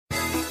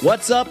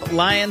What's up,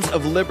 Lions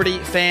of Liberty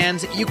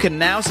fans? You can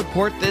now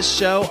support this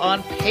show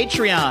on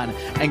Patreon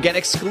and get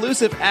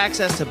exclusive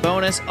access to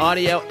bonus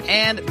audio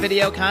and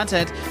video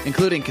content,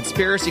 including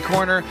Conspiracy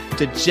Corner,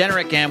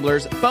 Degenerate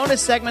Gamblers,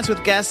 bonus segments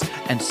with guests,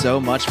 and so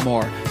much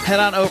more. Head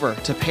on over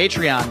to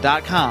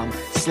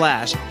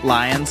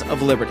patreon.com/Lions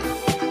of Liberty.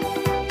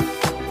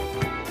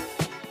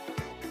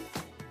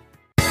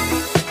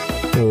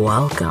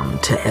 Welcome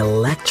to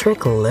Electric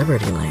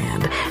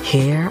Libertyland,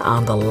 here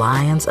on the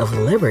Lions of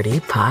Liberty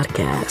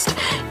podcast,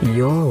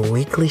 your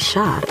weekly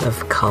shot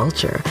of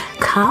culture,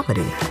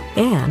 comedy,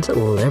 and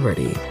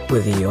liberty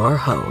with your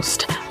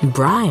host,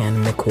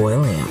 Brian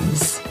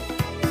McWilliams.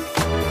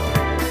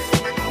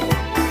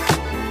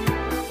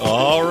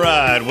 All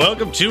right,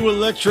 welcome to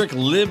Electric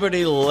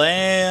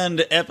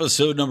Libertyland,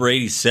 episode number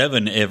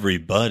 87,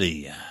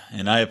 everybody.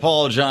 And I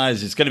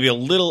apologize, it's going to be a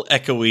little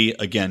echoey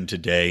again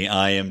today.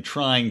 I am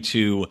trying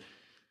to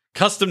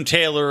custom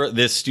tailor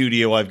this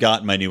studio I've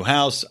got in my new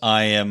house.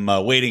 I am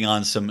waiting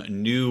on some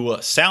new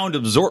sound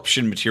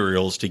absorption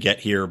materials to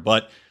get here,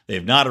 but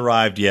they've not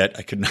arrived yet.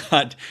 I could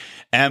not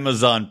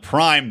Amazon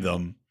Prime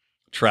them,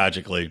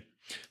 tragically.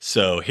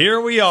 So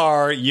here we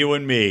are, you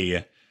and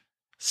me,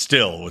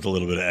 still with a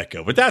little bit of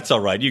echo. But that's all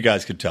right. You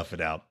guys can tough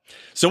it out.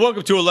 So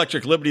welcome to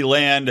Electric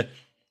Libertyland.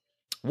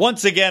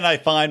 Once again, I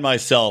find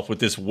myself with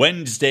this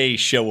Wednesday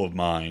show of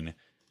mine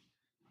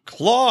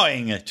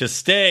clawing to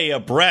stay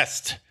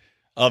abreast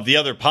of the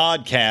other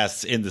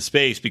podcasts in the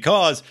space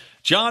because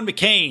John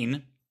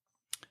McCain,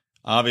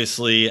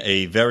 obviously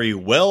a very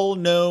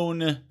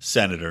well-known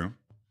senator,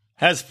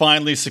 has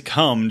finally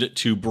succumbed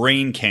to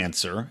brain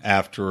cancer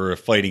after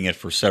fighting it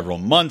for several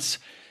months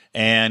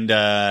and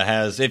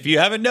has, if you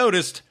haven't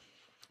noticed,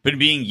 been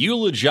being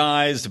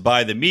eulogized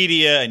by the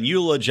media and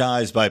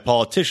eulogized by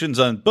politicians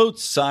on both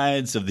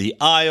sides of the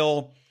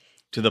aisle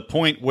to the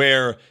point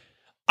where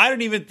I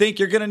don't even think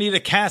you're going to need a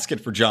casket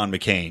for John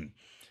McCain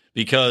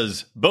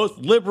because both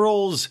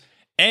liberals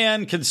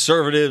and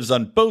conservatives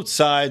on both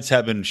sides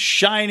have been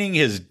shining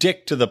his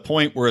dick to the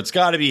point where it's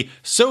got to be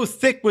so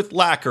thick with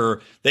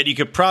lacquer that you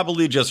could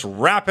probably just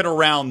wrap it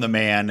around the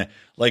man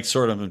like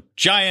sort of a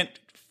giant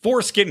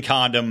foreskin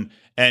condom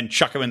and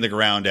chuck him in the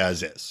ground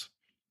as is.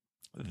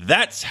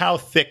 That's how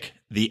thick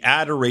the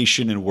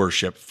adoration and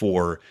worship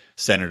for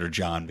Senator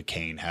John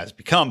McCain has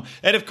become.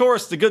 And of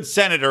course, the good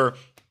senator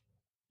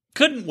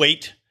couldn't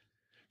wait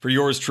for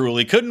yours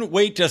truly, couldn't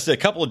wait just a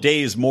couple of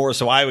days more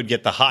so I would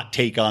get the hot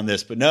take on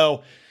this. But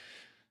no,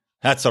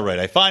 that's all right.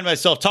 I find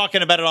myself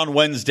talking about it on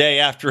Wednesday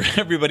after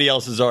everybody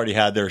else has already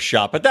had their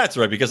shot. But that's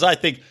all right, because I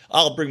think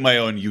I'll bring my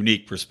own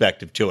unique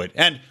perspective to it.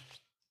 And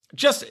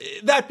just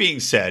that being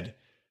said,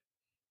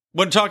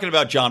 when talking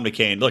about John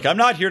McCain, look, I'm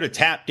not here to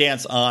tap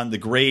dance on the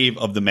grave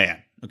of the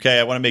man. Okay,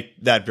 I want to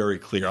make that very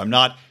clear. I'm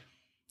not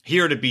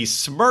here to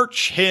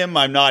besmirch him.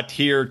 I'm not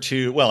here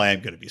to, well, I am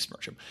going to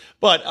besmirch him,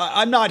 but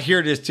I'm not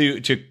here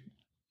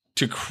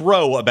to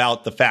crow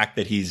about the fact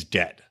that he's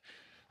dead.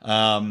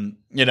 I'm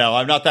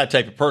not that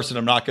type of person.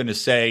 I'm not going to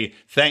say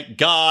thank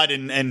God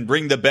and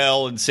ring the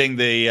bell and sing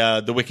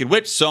the Wicked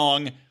Witch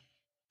song.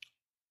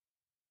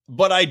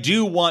 But I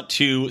do want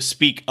to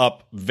speak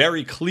up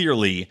very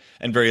clearly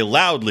and very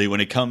loudly when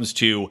it comes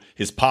to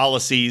his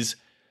policies,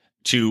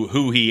 to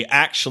who he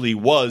actually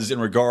was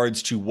in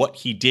regards to what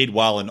he did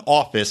while in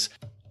office,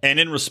 and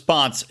in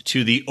response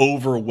to the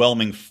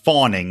overwhelming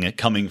fawning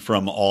coming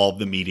from all of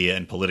the media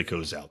and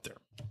politicos out there.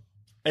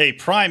 A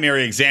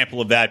primary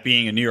example of that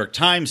being a New York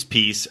Times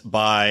piece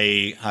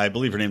by, I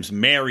believe her name's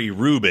Mary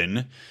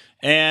Rubin,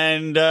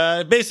 and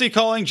basically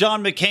calling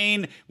John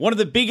McCain one of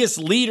the biggest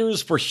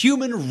leaders for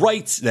human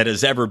rights that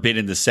has ever been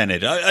in the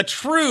Senate. A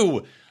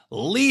true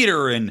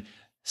leader in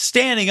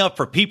standing up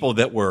for people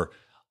that were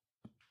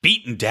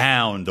beaten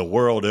down the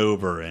world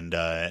over and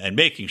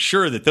making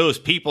sure that those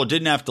people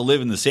didn't have to live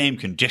in the same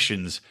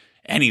conditions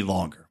any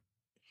longer.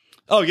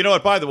 Oh, you know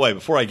what? By the way,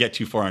 before I get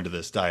too far into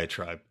this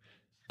diatribe,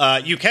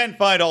 you can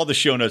find all the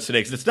show notes today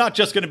because it's not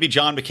just going to be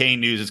John McCain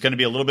news. It's going to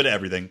be a little bit of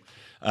everything.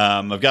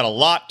 I've got a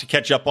lot to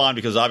catch up on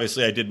because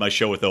obviously I did my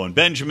show with Owen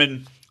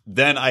Benjamin.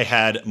 Then I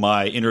had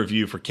my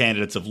interview for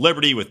Candidates of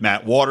Liberty with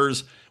Matt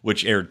Waters,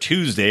 which aired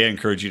Tuesday. I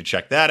encourage you to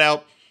check that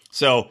out.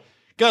 So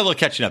got a little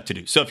catching up to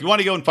do. So if you want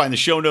to go and find the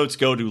show notes,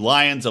 go to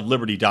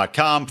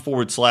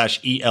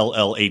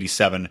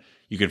lionsofliberty.com/ELL87.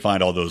 You can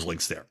find all those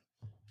links there.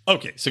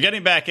 Okay, so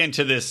getting back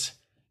into this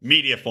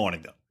media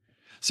fawning though.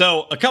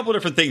 So a couple of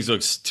different things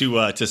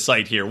to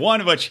cite here. One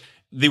of which,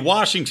 the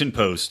Washington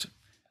Post,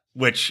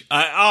 which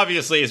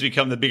obviously has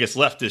become the biggest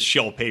leftist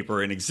shill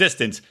paper in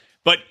existence.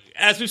 But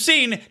as we've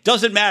seen,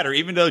 doesn't matter.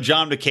 Even though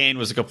John McCain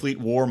was a complete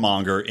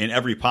warmonger in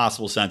every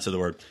possible sense of the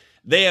word,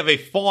 they have a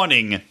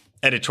fawning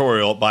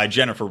editorial by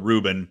Jennifer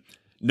Rubin.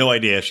 No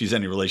idea if she's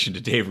any relation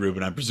to Dave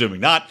Rubin. I'm presuming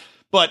not.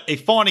 But a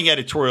fawning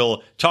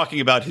editorial talking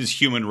about his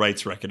human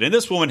rights record. And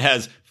this woman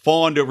has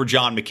fawned over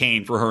John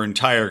McCain for her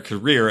entire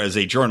career as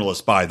a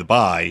journalist, by the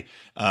by.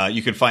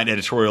 You can find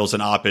editorials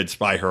and op-eds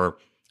by her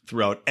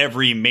throughout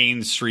every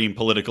mainstream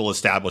political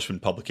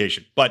establishment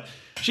publication. But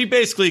she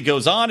basically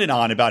goes on and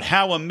on about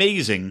how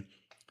amazing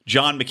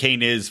John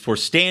McCain is for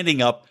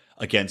standing up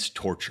against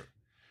torture,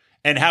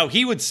 and how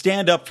he would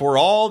stand up for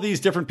all these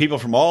different people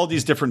from all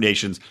these different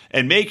nations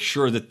and make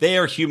sure that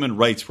their human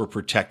rights were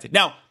protected.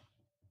 Now,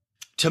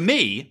 to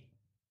me,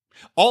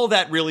 all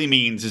that really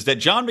means is that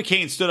John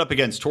McCain stood up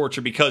against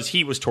torture because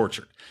he was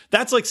tortured.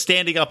 That's like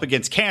standing up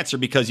against cancer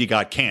because you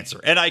got cancer.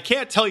 And I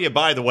can't tell you,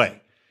 by the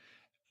way,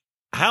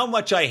 how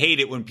much I hate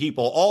it when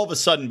people all of a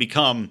sudden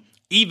become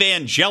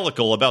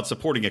evangelical about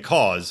supporting a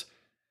cause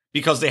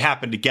because they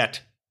happen to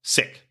get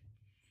sick.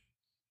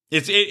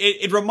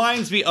 It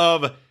reminds me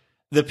of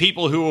the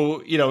people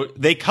who,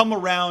 they come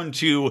around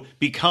to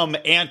become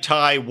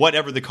anti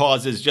whatever the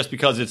cause is just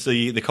because it's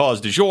the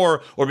cause du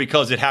jour or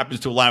because it happens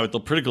to align with the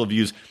political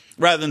views,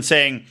 rather than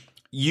saying,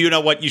 you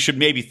know what, you should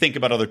maybe think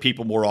about other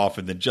people more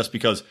often than just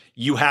because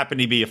you happen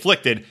to be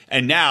afflicted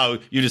and now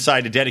you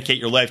decide to dedicate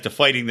your life to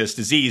fighting this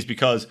disease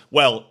because,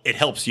 well, it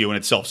helps you and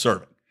it's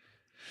self-serving.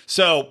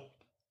 So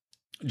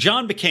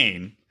John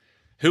McCain,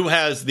 who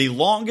has the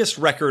longest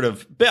record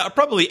of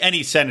probably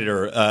any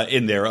senator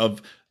in there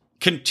of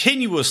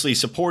continuously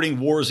supporting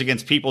wars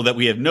against people that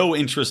we have no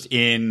interest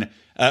in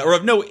or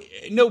have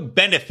no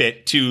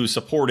benefit to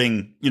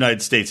supporting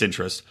United States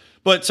interests,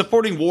 but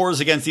supporting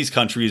wars against these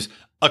countries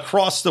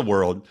across the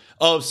world,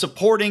 of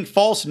supporting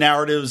false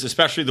narratives,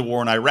 especially the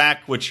war in Iraq,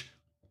 which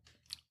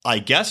I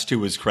guess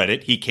to his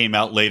credit, he came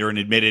out later and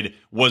admitted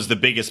was the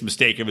biggest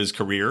mistake of his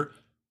career.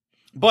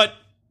 But,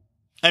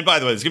 and by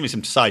the way, there's going to be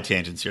some side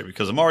tangents here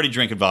because I'm already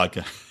drinking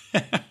vodka.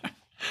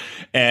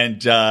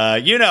 And,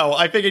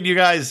 I figured you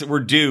guys were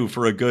due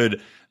for a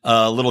good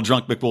little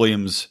Drunk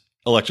McWilliams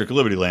Electric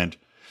Libertyland.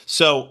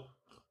 So,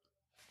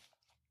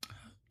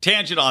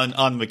 tangent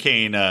on the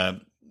McCain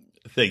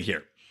thing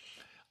here.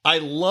 I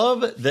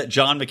love that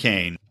John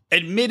McCain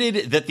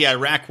admitted that the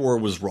Iraq war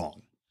was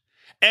wrong.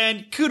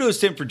 And kudos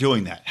to him for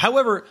doing that.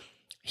 However,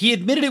 he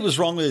admitted it was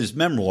wrong with his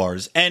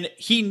memoirs. And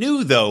he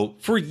knew, though,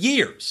 for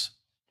years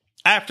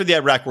after the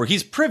Iraq war,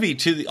 he's privy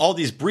to all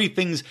these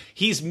briefings.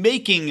 He's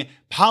making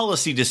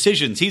policy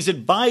decisions. He's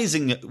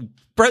advising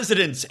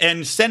presidents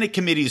and Senate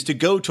committees to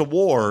go to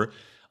war,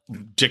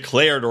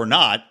 declared or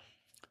not.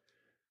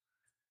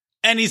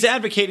 And he's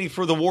advocating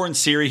for the war in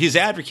Syria. He's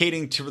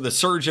advocating for the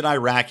surge in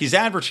Iraq. He's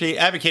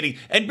advocating.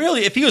 And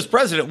really, if he was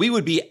president, we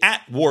would be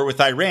at war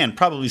with Iran,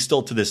 probably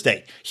still to this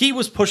day. He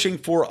was pushing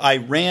for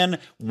Iran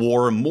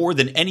war more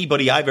than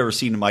anybody I've ever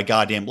seen in my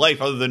goddamn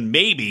life, other than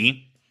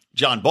maybe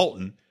John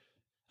Bolton.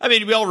 I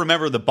mean, we all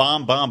remember the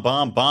bomb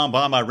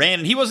Iran,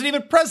 and he wasn't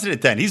even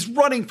president then. He's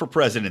running for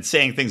president,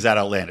 saying things that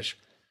outlandish.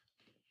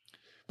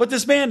 But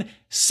this man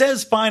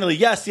says finally,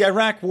 yes, the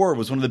Iraq war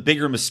was one of the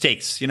bigger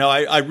mistakes.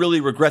 I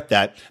really regret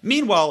that.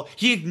 Meanwhile,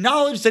 he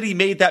acknowledged that he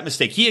made that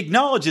mistake. He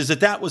acknowledges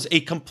that that was a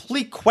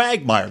complete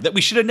quagmire, that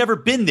we should have never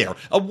been there.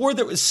 A war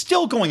that was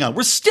still going on.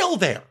 We're still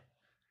there.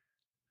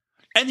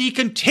 And he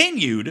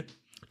continued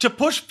to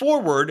push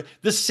forward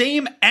the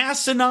same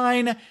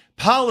asinine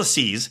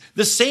policies,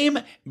 the same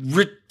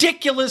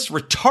ridiculous,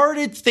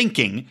 retarded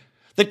thinking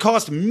that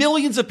cost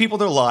millions of people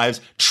their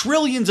lives,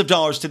 trillions of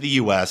dollars to the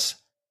U.S.,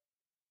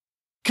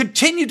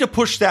 continue to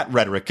push that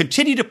rhetoric,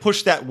 continue to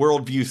push that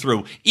worldview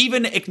through,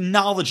 even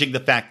acknowledging the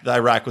fact that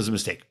Iraq was a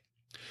mistake.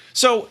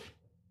 So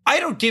I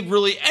don't give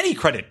really any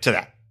credit to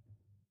that.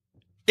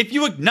 If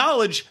you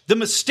acknowledge the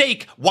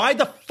mistake, why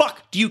the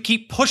fuck do you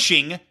keep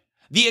pushing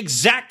the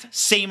exact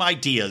same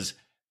ideas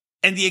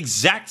and the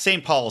exact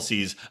same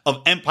policies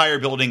of empire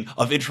building,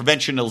 of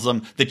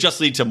interventionism that just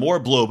lead to more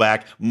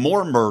blowback,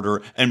 more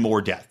murder, and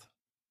more death?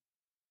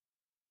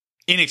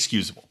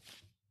 Inexcusable.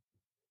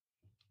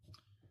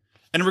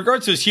 And in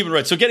regards to his human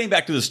rights, so getting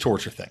back to this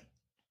torture thing,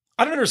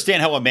 I don't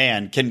understand how a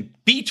man can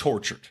be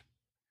tortured,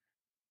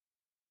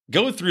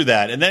 go through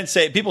that, and then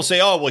people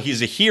say, oh, well,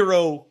 he's a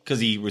hero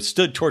because he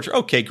withstood torture.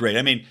 Okay, great.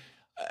 I mean,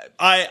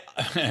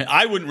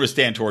 I wouldn't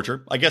withstand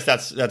torture. I guess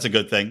that's a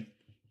good thing.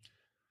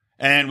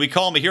 And we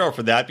call him a hero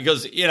for that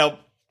because,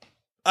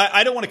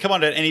 I don't want to come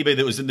on to anybody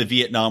that was in the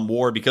Vietnam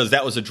War because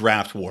that was a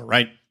draft war,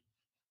 right?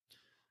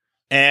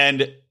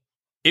 And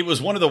it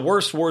was one of the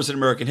worst wars in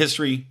American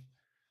history.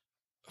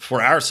 For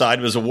our side,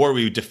 it was a war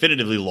we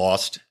definitively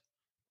lost.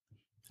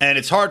 And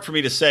it's hard for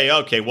me to say,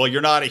 okay, well,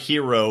 you're not a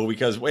hero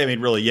because,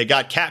 really, you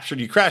got captured.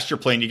 You crashed your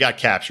plane. You got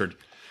captured.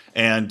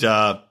 And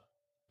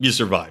you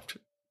survived.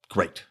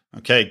 Great.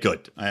 Okay,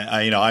 good.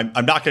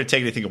 I'm not going to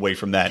take anything away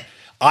from that.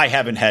 I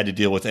haven't had to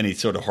deal with any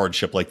sort of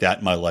hardship like that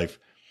in my life.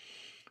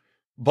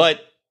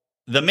 But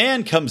the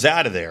man comes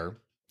out of there.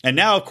 And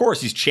now, of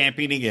course, he's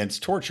championing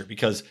against torture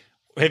because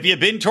if you've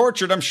been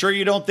tortured, I'm sure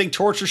you don't think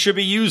torture should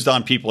be used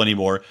on people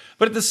anymore.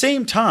 But at the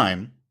same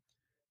time,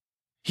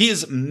 he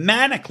is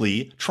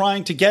manically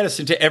trying to get us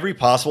into every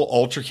possible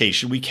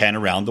altercation we can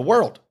around the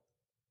world.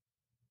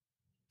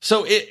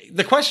 So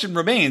the question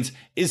remains,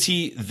 is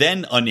he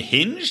then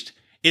unhinged?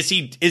 Is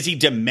he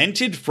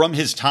demented from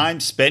his time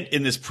spent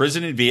in this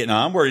prison in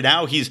Vietnam, where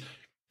now he's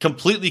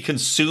completely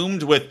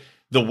consumed with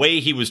the way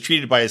he was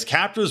treated by his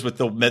captors, with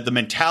the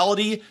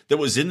mentality that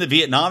was in the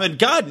Vietnam? And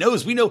God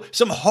knows, we know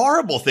some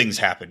horrible things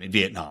happened in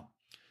Vietnam.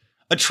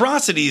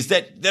 atrocities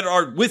that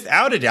are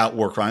without a doubt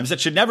war crimes that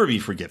should never be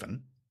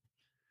forgiven.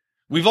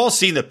 We've all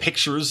seen the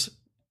pictures.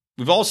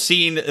 We've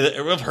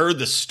heard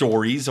the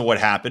stories of what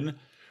happened.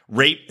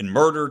 Rape and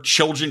murder,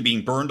 children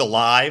being burned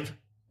alive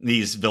in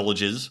these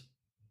villages.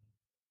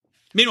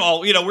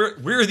 Meanwhile,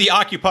 we're the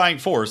occupying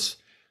force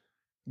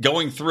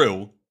going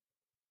through,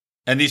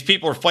 and these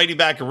people are fighting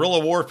back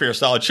guerrilla warfare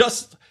style,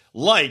 just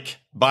like,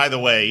 by the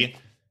way,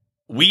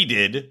 we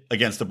did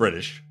against the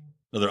British,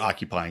 another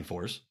occupying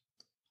force.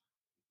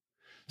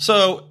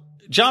 So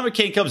John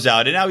McCain comes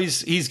out, and now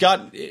he's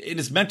got in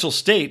his mental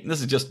state, and this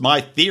is just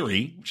my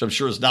theory, which I'm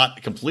sure is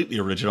not completely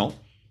original.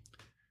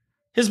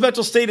 His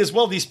mental state is,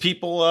 well, these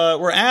people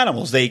were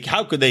animals.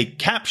 How could they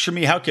capture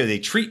me? How could they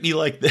treat me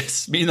like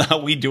this?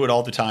 Meanwhile, we do it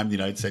all the time in the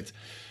United States.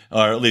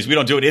 Or at least we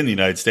don't do it in the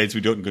United States.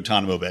 We do it in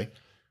Guantanamo Bay.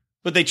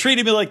 But they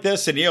treated me like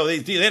this, and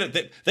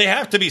they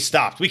have to be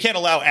stopped. We can't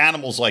allow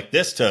animals like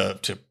this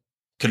to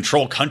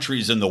control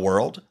countries in the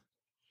world.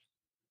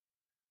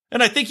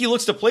 And I think he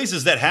looks to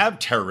places that have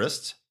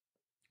terrorists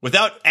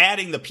without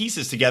adding the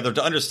pieces together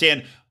to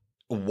understand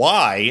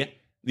why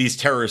these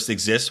terrorists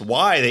exist,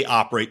 why they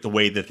operate the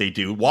way that they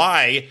do,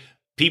 why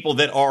people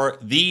that are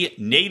the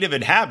native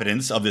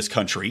inhabitants of this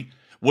country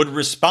would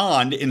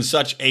respond in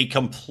such a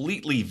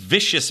completely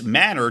vicious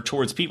manner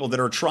towards people that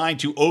are trying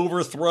to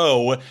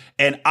overthrow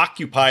and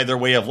occupy their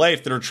way of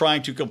life, that are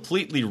trying to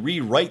completely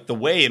rewrite the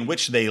way in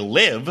which they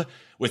live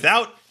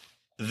without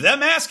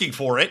them asking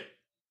for it.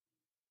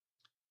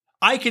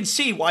 I can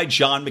see why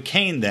John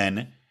McCain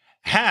then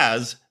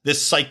has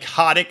this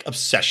psychotic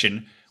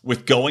obsession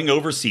with going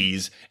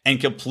overseas and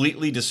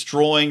completely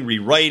destroying,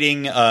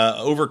 rewriting,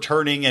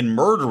 overturning, and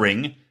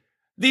murdering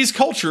these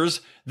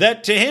cultures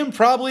that to him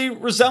probably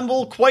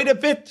resemble quite a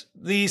bit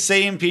the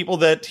same people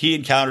that he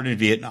encountered in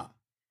Vietnam.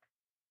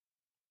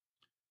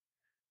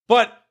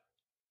 But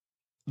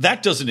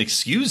that doesn't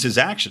excuse his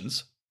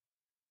actions.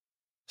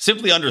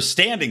 Simply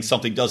understanding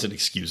something doesn't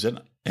excuse it.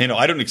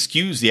 I don't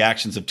excuse the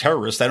actions of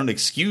terrorists. I don't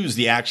excuse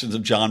the actions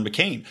of John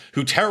McCain,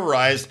 who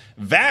terrorized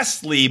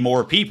vastly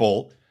more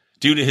people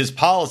due to his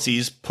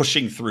policies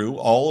pushing through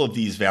all of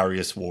these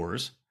various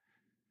wars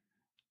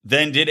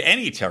than did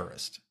any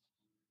terrorist.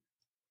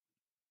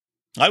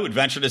 I would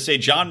venture to say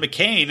John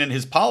McCain and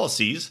his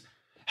policies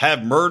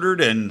have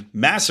murdered and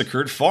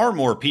massacred far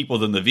more people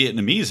than the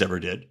Vietnamese ever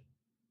did.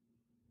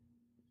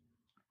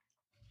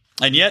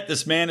 And yet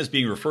this man is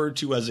being referred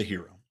to as a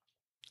hero.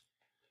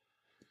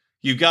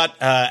 You've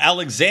got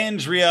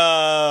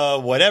Alexandria,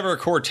 whatever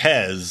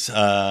Cortez,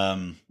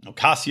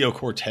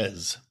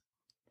 Ocasio-Cortez,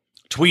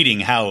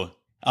 tweeting how,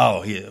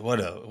 what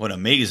an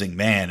amazing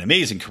man,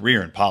 amazing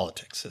career in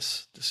politics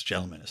this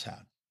gentleman has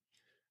had.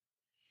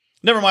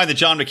 Never mind that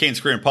John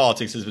McCain's career in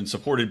politics has been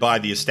supported by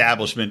the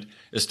establishment,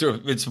 it's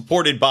been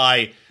supported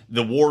by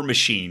the war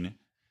machine.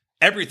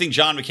 Everything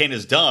John McCain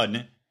has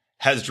done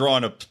has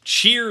drawn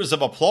cheers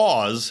of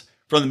applause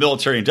from the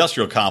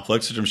military-industrial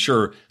complex, which I'm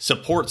sure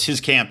supports his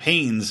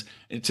campaigns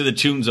to the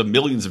tunes of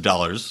millions of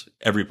dollars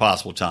every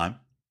possible time.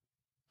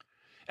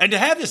 And to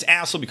have this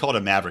asshole be called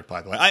a maverick,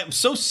 by the way, I am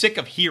so sick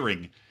of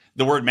hearing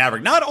the word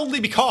maverick, not only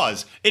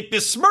because it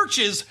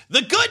besmirches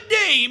the good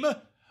name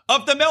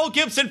of the Mel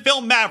Gibson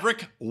film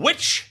Maverick,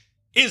 which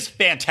is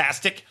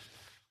fantastic.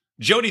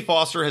 Jodie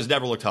Foster has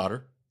never looked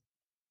hotter.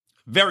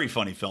 Very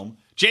funny film.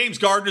 James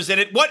Gardner's in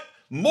it. What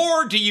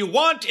more do you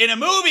want in a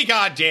movie,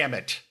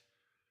 goddammit?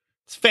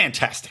 It's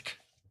fantastic.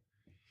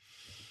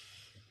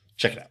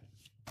 Check it out.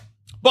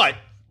 But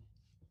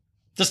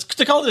just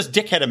to call this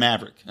dickhead a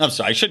maverick, I'm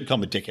sorry, I shouldn't call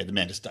him a dickhead. The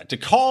man just died. To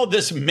call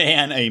this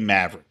man a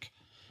maverick,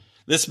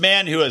 this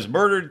man who has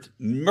murdered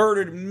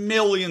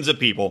millions of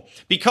people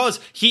because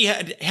he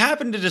had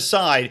happened to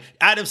decide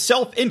out of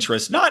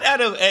self-interest, not out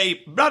of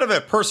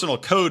a personal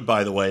code,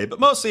 by the way, but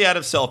mostly out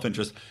of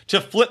self-interest, to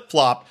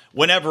flip-flop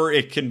whenever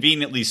it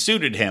conveniently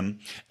suited him.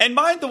 And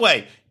by the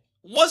way,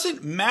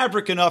 wasn't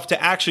maverick enough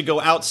to actually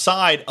go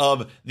outside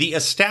of the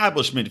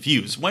establishment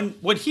views. When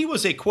he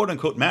was a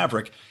quote-unquote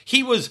maverick,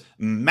 he was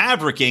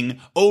mavericking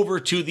over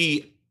to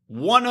the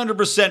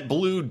 100%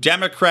 blue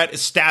Democrat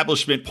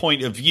establishment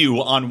point of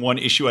view on one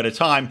issue at a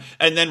time,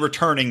 and then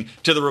returning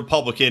to the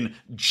Republican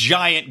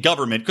giant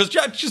government. Because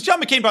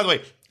John McCain, by the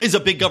way, is a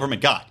big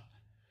government guy.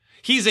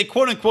 He's a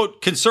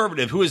quote-unquote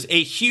conservative who is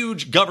a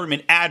huge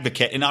government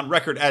advocate and on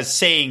record as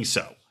saying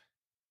so.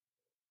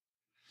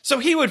 So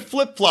he would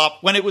flip-flop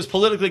when it was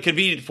politically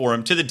convenient for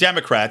him to the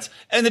Democrats,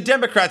 and the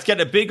Democrats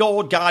get a big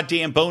old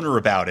goddamn boner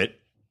about it.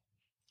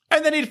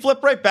 And then he'd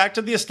flip right back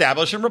to the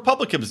establishment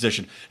Republican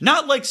position.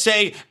 Not like,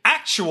 say,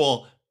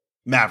 actual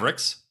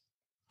Mavericks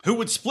who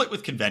would split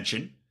with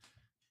convention.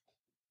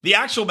 The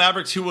actual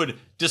Mavericks who would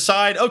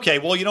decide, okay,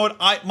 well, you know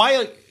what?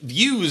 My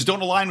views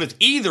don't align with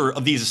either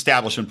of these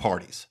establishment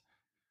parties.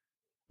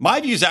 My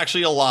views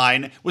actually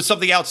align with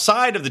something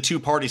outside of the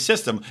two-party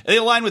system. They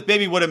align with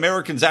maybe what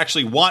Americans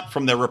actually want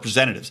from their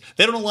representatives.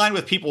 They don't align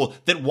with people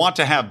that want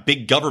to have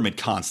big government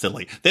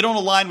constantly. They don't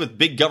align with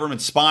big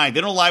government spying. They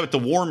don't align with the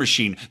war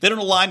machine. They don't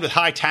align with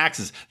high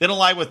taxes. They don't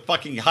align with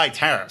fucking high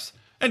tariffs.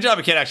 And John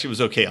McCain actually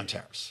was okay on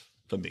tariffs,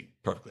 if I'm being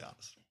perfectly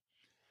honest.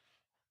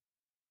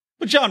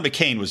 But John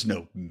McCain was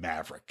no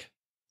maverick.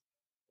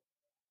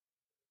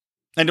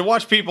 And to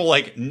watch people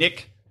like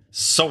Nick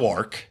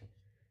Sarwark,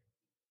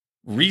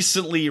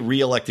 recently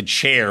reelected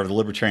chair of the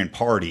Libertarian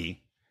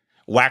Party,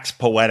 wax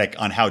poetic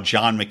on how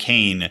John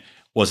McCain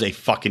was a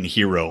fucking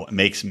hero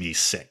makes me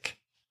sick.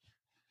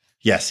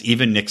 Yes,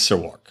 even Nick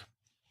Sarwark.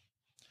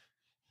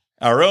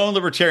 Our own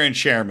Libertarian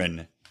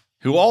chairman,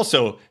 who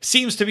also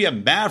seems to be a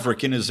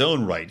maverick in his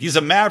own right. He's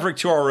a maverick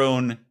to our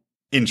own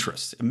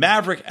interests. A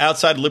maverick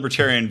outside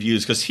Libertarian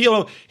views because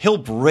he'll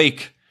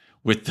break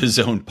with his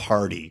own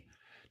party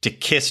to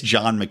kiss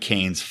John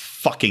McCain's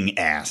fucking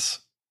ass.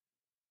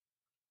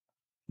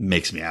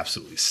 Makes me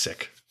absolutely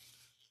sick.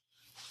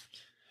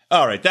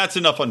 All right, that's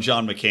enough on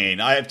John McCain.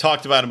 I have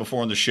talked about him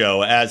before on the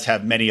show, as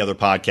have many other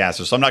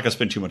podcasters, so I'm not going to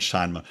spend too much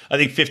time. I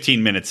think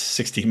 15 minutes,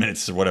 16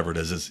 minutes, or whatever it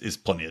is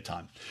plenty of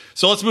time.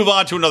 So let's move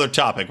on to another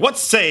topic. What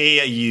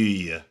say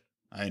ye?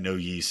 I know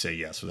ye say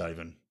yes without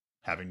even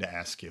having to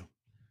ask you.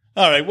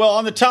 All right, well,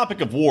 on the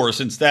topic of war,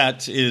 since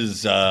that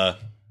is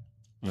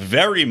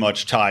very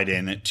much tied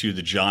in to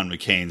the John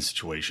McCain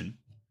situation,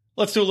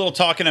 let's do a little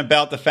talking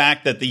about the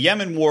fact that the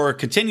Yemen war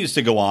continues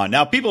to go on.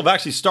 Now, people have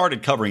actually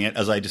started covering it,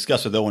 as I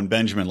discussed with Owen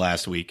Benjamin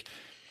last week.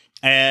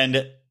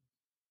 And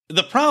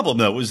the problem,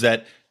 though, is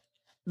that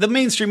the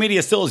mainstream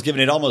media still has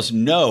given it almost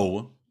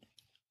no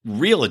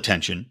real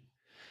attention.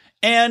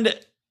 And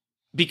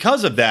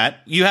because of that,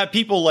 you have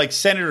people like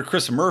Senator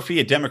Chris Murphy,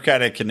 a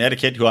Democrat of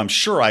Connecticut, who I'm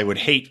sure I would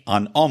hate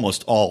on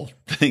almost all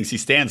the things he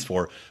stands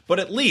for. But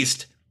at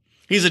least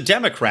he's a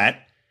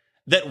Democrat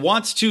that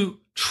wants to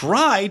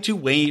try to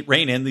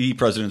rein in the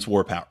president's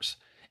war powers.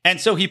 And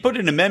so he put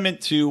an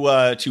amendment to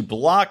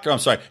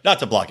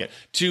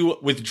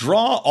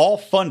withdraw all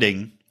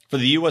funding for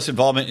the U.S.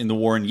 involvement in the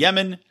war in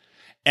Yemen.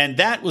 And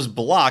that was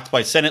blocked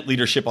by Senate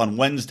leadership on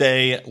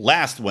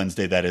last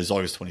Wednesday, that is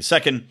August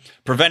 22nd,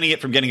 preventing it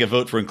from getting a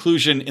vote for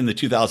inclusion in the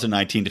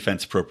 2019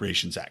 Defense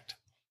Appropriations Act.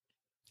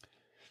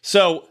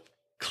 So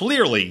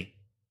clearly,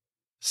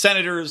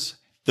 senators,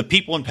 the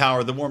people in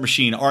power, the war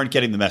machine aren't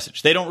getting the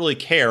message. They don't really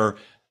care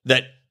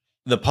that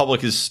the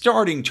public is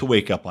starting to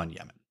wake up on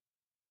Yemen.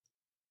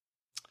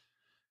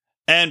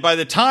 And by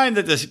the time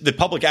that the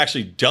public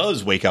actually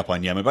does wake up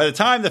on Yemen, by the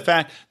time the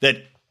fact that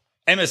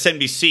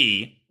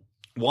MSNBC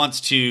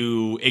wants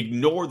to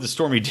ignore the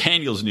Stormy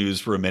Daniels news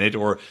for a minute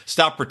or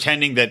stop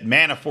pretending that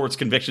Manafort's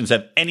convictions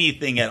have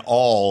anything at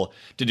all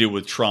to do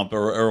with Trump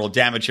or will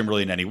damage him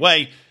really in any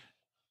way,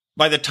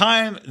 by the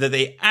time that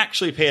they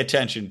actually pay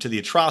attention to the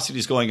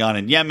atrocities going on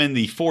in Yemen,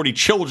 the 40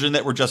 children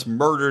that were just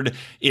murdered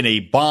in a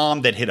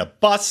bomb that hit a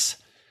bus,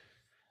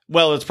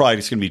 well, it's probably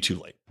just going to be too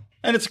late.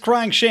 And it's a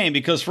crying shame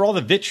because for all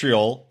the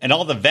vitriol and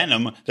all the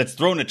venom that's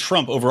thrown at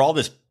Trump over all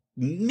this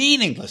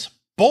meaningless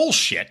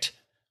bullshit,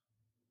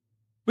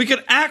 we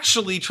could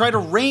actually try to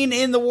rein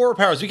in the war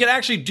powers. We could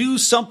actually do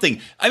something.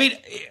 I mean,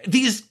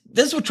 this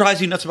is what drives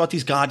me nuts about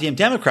these goddamn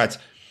Democrats.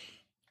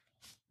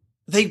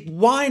 They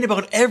whine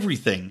about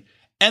everything.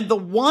 And the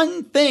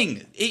one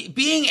thing,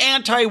 being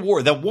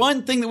anti-war, the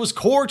one thing that was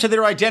core to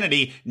their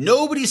identity,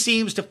 nobody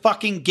seems to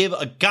fucking give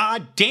a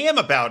goddamn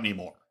about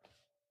anymore.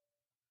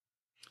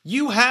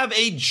 You have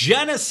a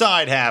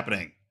genocide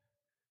happening.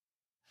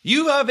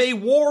 You have a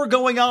war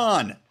going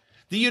on.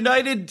 The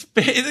United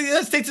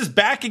States is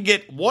backing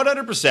it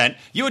 100%.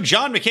 You and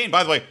John McCain,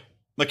 by the way,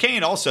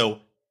 McCain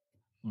also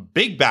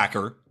big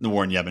backer in the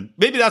war in Yemen.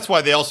 Maybe that's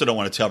why they also don't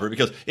want to cover it,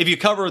 because if you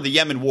cover the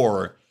Yemen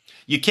war,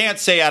 you can't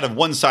say out of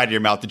one side of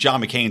your mouth that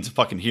John McCain's a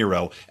fucking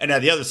hero, and out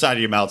of the other side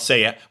of your mouth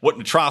say what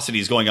an atrocity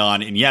is going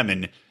on in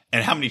Yemen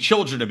and how many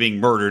children are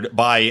being murdered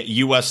by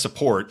U.S.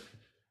 support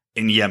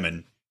in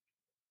Yemen,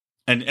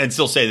 and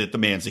still say that the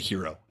man's a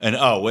hero. And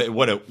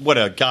what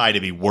a guy to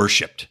be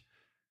worshipped,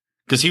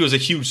 because he was a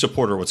huge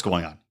supporter of what's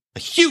going on, a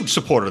huge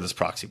supporter of this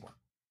proxy war.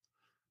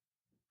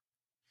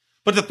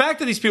 But the fact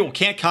that these people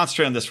can't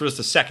concentrate on this for just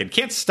a second,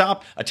 can't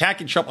stop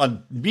attacking Trump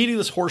on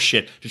meaningless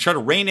horseshit to try to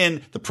rein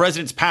in the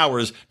president's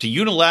powers to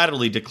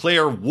unilaterally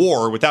declare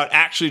war without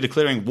actually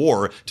declaring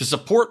war, to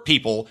support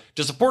people,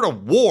 to support a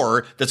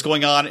war that's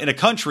going on in a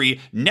country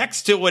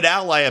next to an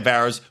ally of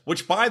ours,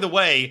 which, by the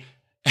way,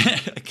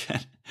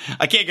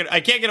 I can't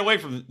get away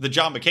from the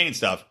John McCain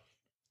stuff.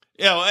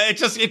 You know, it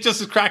just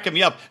is cracking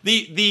me up.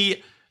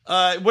 The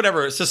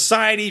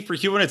Society for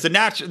Human, it's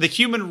the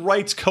Human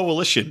Rights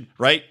Coalition,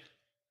 right?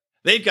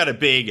 They've got a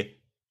big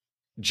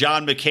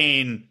John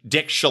McCain,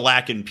 Dick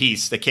shellacking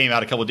piece that came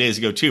out a couple of days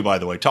ago, too, by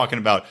the way, talking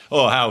about,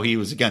 how he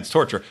was against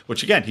torture,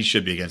 which, again, he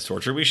should be against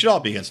torture. We should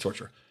all be against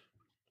torture.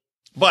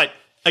 But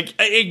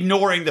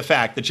ignoring the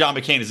fact that John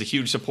McCain is a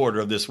huge supporter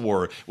of this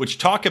war, which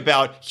talk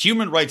about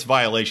human rights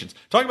violations,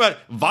 talk about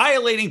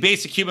violating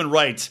basic human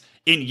rights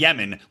in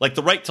Yemen, like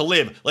the right to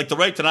live, like the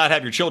right to not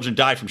have your children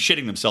die from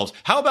shitting themselves.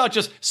 How about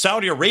just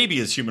Saudi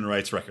Arabia's human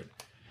rights record?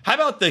 How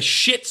about the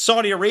shit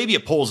Saudi Arabia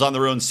pulls on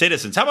their own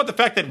citizens? How about the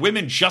fact that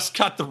women just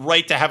got the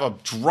right to have a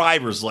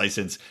driver's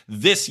license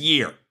this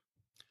year?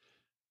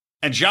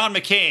 And John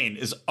McCain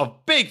is a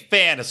big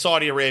fan of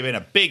Saudi Arabia and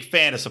a big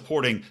fan of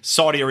supporting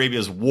Saudi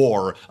Arabia's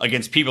war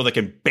against people that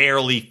can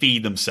barely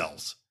feed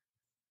themselves.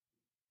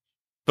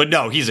 But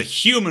no, he's a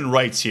human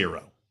rights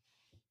hero.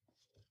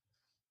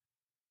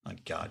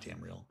 Not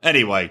goddamn real.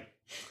 Anyway,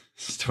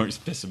 this story's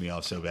pissing me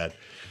off so bad.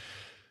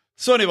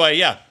 So anyway,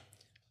 yeah.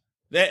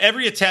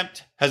 Every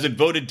attempt has been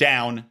voted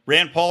down.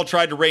 Rand Paul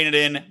tried to rein it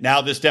in.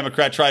 Now this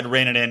Democrat tried to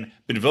rein it in.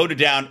 Been voted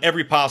down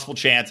every possible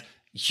chance.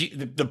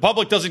 The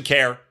public doesn't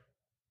care.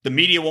 The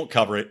media won't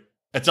cover it.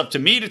 It's up to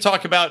me to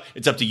talk about.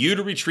 It's up to you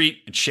to retweet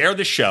and share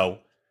the show.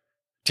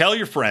 Tell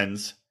your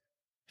friends.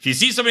 If you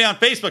see somebody on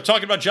Facebook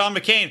talking about John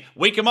McCain,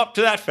 wake him up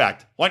to that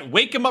fact.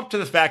 Wake him up to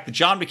the fact that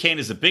John McCain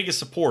is the biggest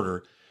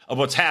supporter of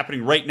what's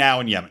happening right now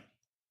in Yemen.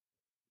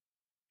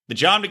 The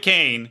John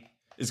McCain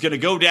is going to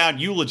go down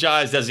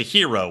eulogized as a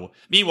hero.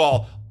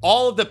 Meanwhile,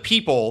 all of the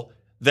people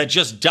that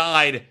just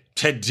died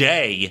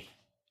today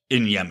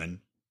in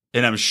Yemen,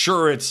 and I'm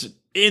sure it's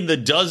in the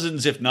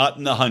dozens, if not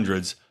in the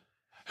hundreds,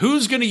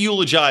 who's going to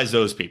eulogize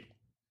those people?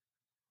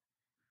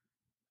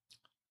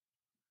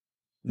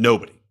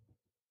 Nobody.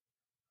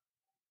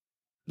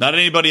 Not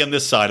anybody on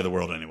this side of the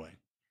world anyway,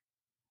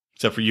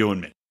 except for you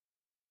and me.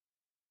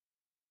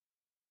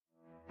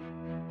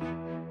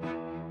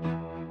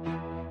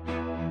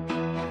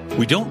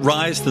 We don't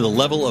rise to the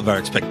level of our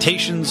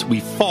expectations,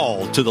 we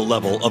fall to the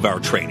level of our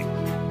training.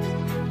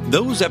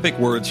 Those epic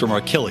words from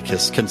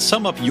Archilochus can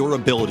sum up your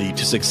ability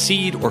to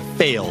succeed or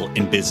fail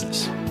in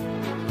business.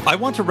 I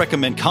want to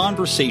recommend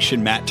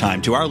Conversation Mat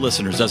Time to our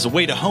listeners as a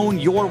way to hone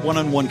your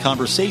one-on-one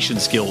conversation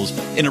skills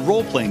in a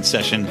role-playing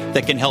session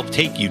that can help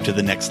take you to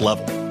the next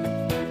level.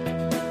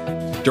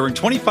 During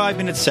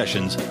 25-minute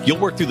sessions, you'll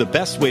work through the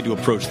best way to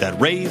approach that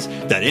raise,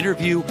 that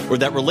interview, or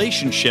that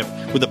relationship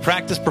with a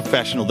practiced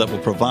professional that will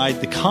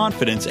provide the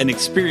confidence and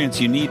experience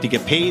you need to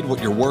get paid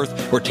what you're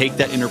worth or take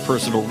that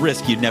interpersonal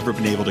risk you've never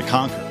been able to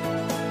conquer.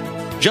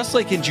 Just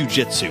like in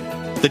jiu-jitsu,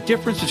 the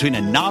difference between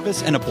a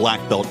novice and a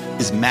black belt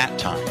is mat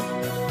time.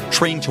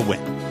 Train to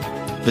win.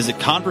 Visit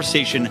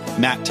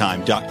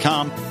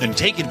conversationmattime.com and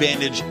take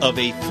advantage of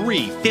a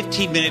free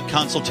 15-minute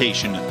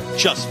consultation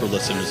just for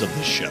listeners of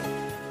this show.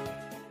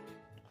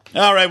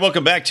 All right,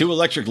 welcome back to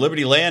Electric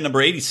Libertyland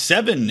number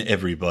 87,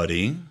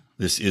 everybody.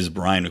 This is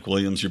Brian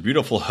McWilliams, your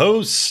beautiful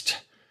host.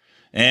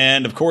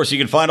 And, of course, you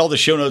can find all the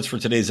show notes for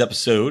today's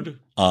episode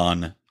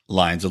on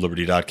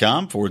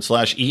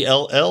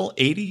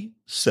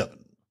lionsofliberty.com/ELL87.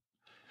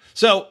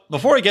 So,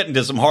 before I get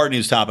into some hard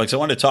news topics, I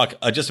want to talk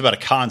just about a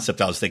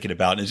concept I was thinking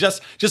about. And it's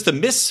just the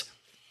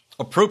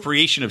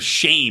misappropriation of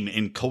shame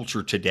in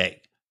culture today.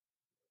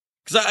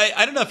 Because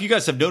I don't know if you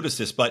guys have noticed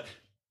this, but,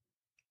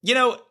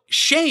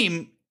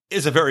 shame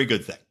is a very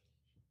good thing.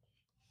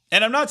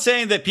 And I'm not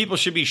saying that people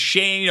should be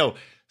shamed,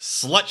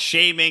 slut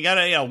shaming.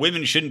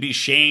 Women shouldn't be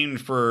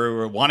shamed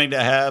for wanting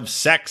to have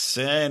sex,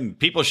 and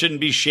people shouldn't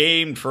be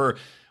shamed for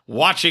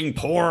watching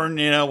porn,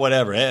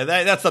 whatever.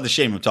 That's not the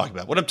shame I'm talking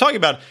about. What I'm talking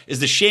about is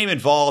the shame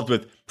involved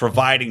with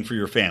providing for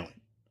your family,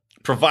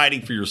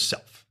 providing for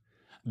yourself,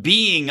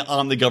 being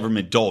on the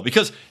government dole.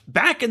 Because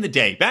back in the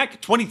day,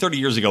 back 20, 30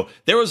 years ago,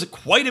 there was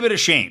quite a bit of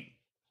shame.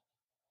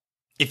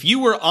 If you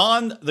were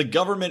on the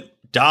government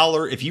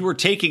dollar, if you were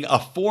taking a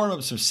form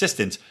of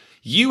subsistence,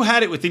 you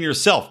had it within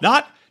yourself,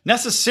 not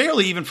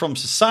necessarily even from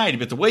society,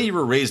 but the way you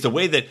were raised, the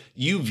way that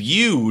you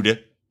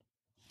viewed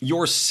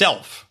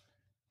yourself.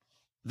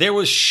 There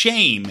was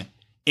shame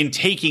in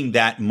taking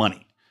that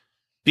money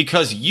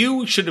because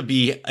you should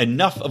be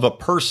enough of a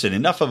person,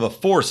 enough of a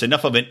force,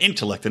 enough of an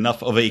intellect,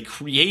 enough of a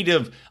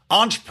creative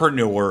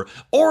entrepreneur,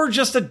 or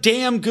just a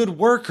damn good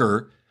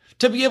worker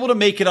to be able to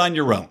make it on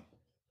your own,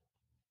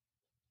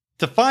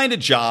 to find a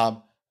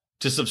job,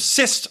 to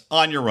subsist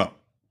on your own.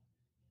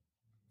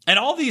 And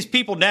all these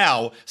people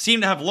now seem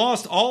to have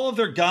lost all of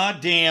their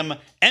goddamn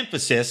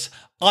emphasis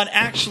on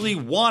actually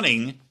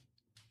wanting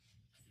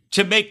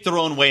to make their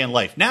own way in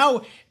life.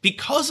 Now,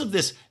 because of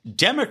this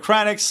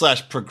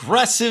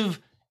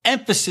democratic/progressive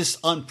emphasis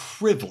on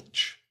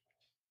privilege,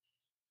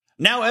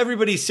 now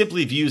everybody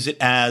simply views it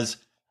as,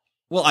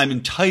 well, I'm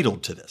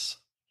entitled to this.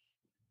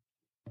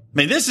 I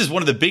mean, this is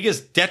one of the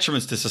biggest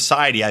detriments to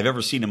society I've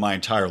ever seen in my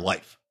entire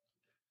life.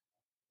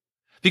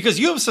 Because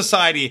you have a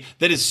society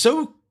that is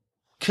so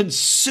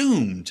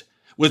consumed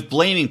with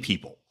blaming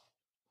people,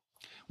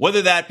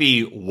 whether that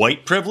be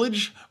white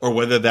privilege or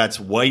whether that's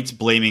whites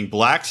blaming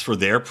blacks for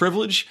their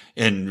privilege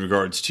in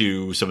regards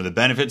to some of the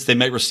benefits they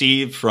might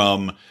receive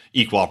from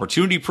equal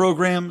opportunity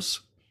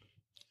programs,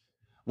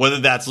 whether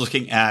that's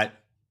looking at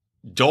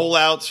dole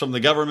outs from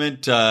the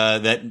government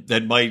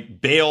that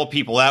might bail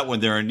people out when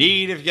they're in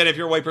need if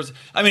you're a white person.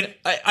 I mean,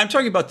 I'm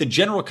talking about the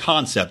general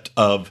concept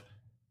of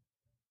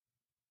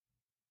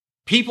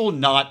people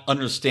not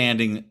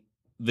understanding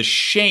the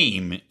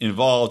shame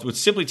involved with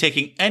simply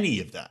taking any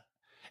of that,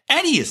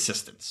 any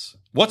assistance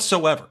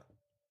whatsoever.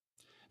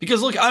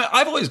 Because look,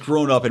 I've always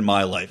grown up in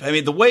my life. I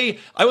mean, the way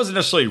I wasn't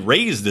necessarily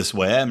raised this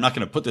way. I'm not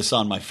going to put this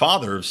on my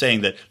father,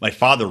 saying that my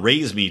father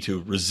raised me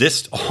to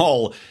resist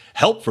all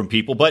help from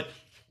people, but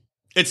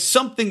it's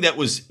something that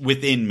was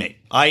within me.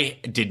 I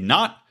did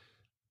not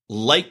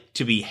like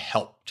to be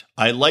helped.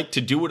 I like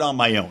to do it on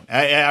my own.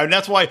 And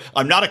that's why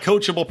I'm not a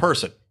coachable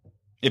person.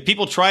 If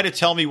people try to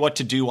tell me what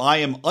to do, I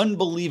am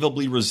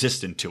unbelievably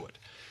resistant to it.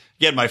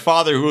 Again, my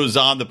father, who was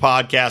on the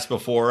podcast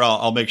before,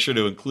 I'll make sure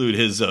to include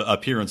his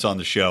appearance on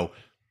the show,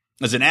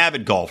 is an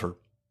avid golfer.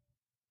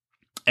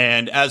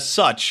 And as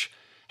such,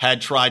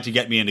 had tried to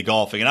get me into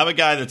golfing. And I'm a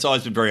guy that's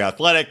always been very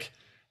athletic,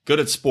 good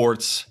at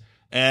sports,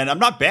 and I'm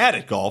not bad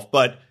at golf,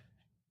 but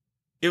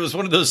it was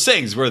one of those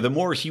things where the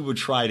more he would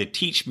try to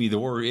teach me, the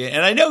more,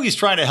 and I know he's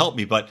trying to help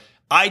me, but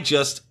I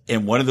just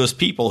am one of those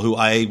people who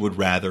I would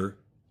rather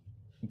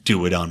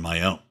do it on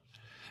my own.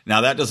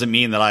 Now, that doesn't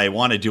mean that I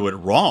want to do it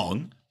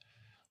wrong,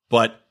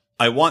 but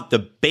I want the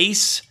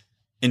base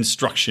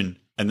instruction,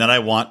 and then I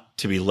want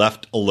to be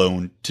left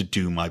alone to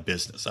do my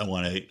business. I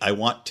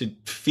want to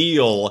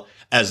feel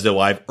as though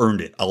I've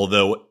earned it,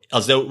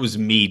 as though it was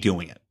me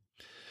doing it.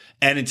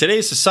 And in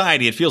today's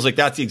society, it feels like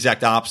that's the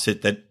exact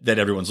opposite that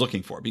everyone's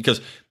looking for,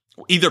 because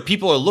either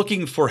people are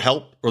looking for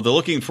help or they're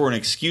looking for an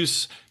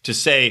excuse to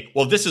say,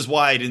 well, this is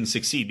why I didn't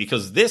succeed,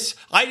 because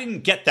I didn't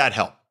get that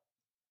help.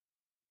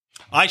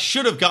 I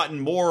should have gotten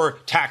more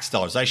tax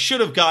dollars. I should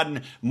have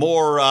gotten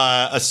more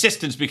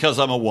assistance because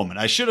I'm a woman.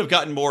 I should have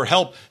gotten more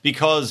help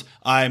because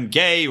I'm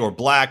gay or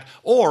black.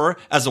 Or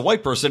as a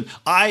white person,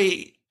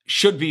 I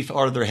should be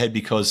farther ahead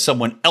because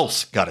someone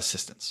else got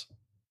assistance.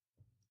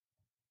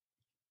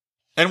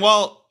 And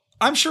while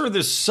I'm sure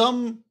there's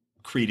some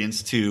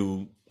credence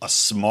to a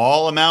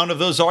small amount of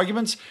those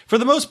arguments, for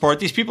the most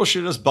part, these people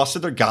should have just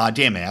busted their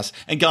goddamn ass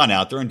and gone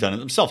out there and done it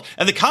themselves.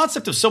 And the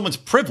concept of someone's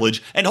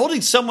privilege and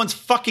holding someone's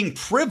fucking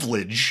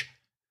privilege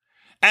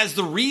as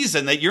the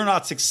reason that you're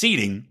not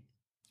succeeding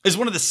is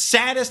one of the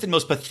saddest and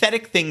most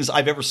pathetic things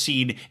I've ever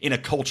seen in a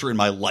culture in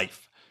my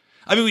life.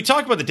 I mean, we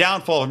talk about the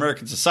downfall of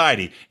American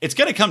society. It's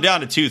going to come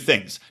down to two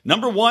things.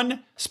 Number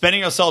one,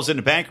 spending ourselves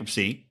into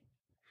bankruptcy,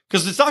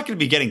 because it's not going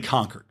to be getting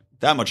conquered.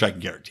 That much I can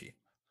guarantee.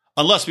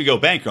 Unless we go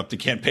bankrupt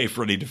and can't pay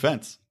for any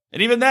defense.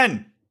 And even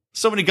then,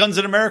 so many guns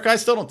in America, I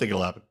still don't think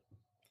it'll happen.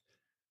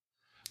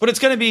 But it's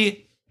going to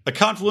be a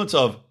confluence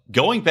of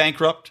going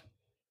bankrupt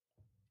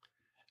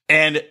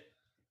and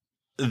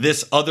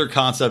this other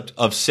concept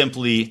of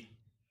simply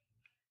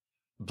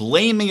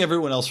blaming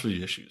everyone else for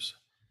the issues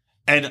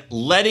and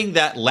letting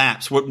that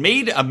lapse. What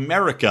made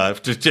America,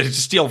 to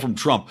steal from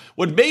Trump,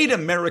 what made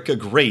America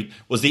great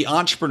was the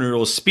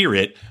entrepreneurial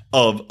spirit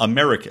of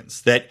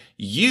Americans, that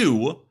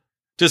you,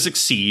 to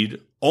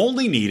succeed,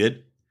 only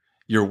needed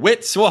your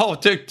wits, well,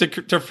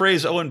 to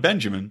phrase Owen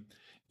Benjamin,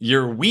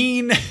 your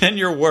ween and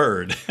your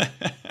word.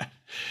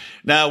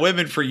 Now,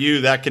 women, for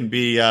you, that can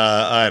be,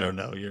 I don't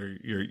know,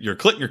 your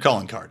clit and your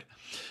calling card.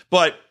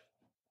 But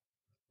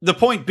the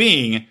point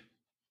being,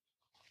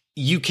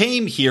 you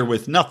came here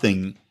with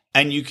nothing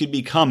and you could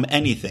become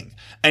anything.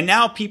 And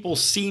now people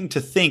seem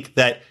to think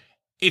that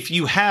if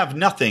you have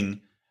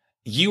nothing,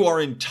 you are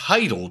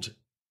entitled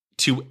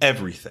to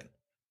everything.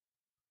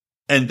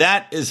 And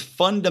that is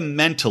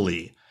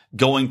fundamentally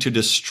going to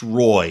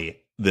destroy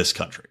this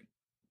country.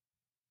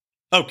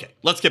 Okay,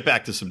 let's get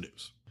back to some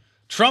news.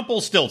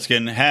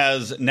 Trumpelstiltskin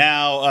has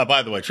now,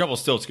 by the way,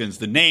 Trumpelstiltskin is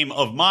the name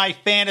of my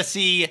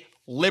fantasy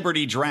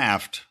Liberty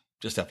draft,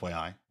 just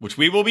FYI, which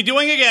we will be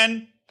doing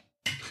again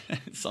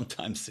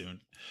sometime soon.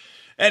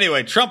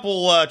 Anyway,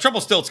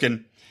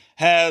 Trumpelstiltskin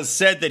has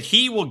said that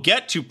he will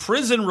get to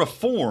prison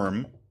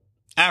reform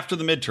after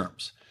the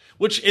midterms,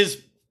 which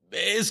is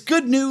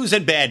good news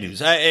and bad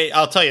news.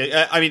 I'll tell you.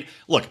 I mean,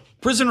 look,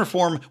 prison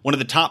reform, one of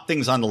the top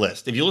things on the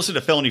list. If you listen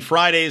to Felony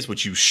Fridays,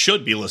 which you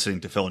should be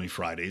listening to Felony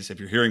Fridays, if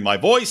you're hearing my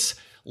voice,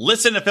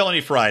 listen to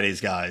Felony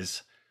Fridays,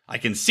 guys. I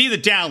can see the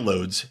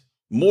downloads.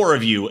 More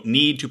of you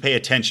need to pay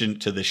attention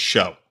to this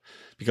show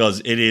because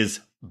it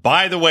is,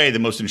 by the way, the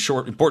most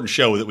important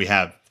show that we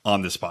have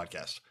on this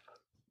podcast.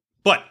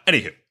 But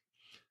anywho,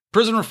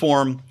 prison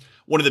reform,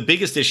 one of the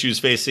biggest issues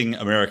facing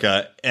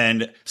America,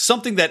 and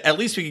something that at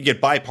least we could get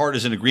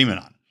bipartisan agreement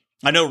on.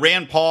 I know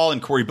Rand Paul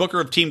and Cory Booker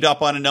have teamed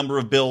up on a number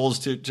of bills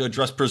to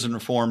address prison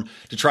reform,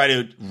 to try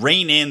to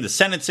rein in the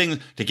sentencing,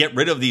 to get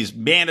rid of these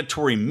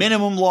mandatory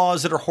minimum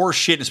laws that are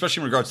horseshit,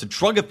 especially in regards to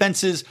drug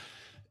offenses.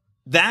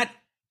 That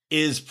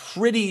is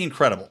pretty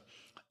incredible.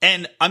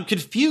 And I'm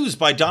confused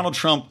by Donald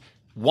Trump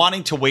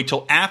wanting to wait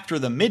till after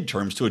the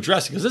midterms to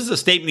address it, because this is a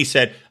statement he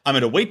said, I'm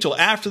going to wait till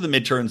after the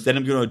midterms, then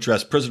I'm going to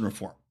address prison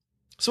reform.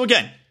 So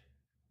again,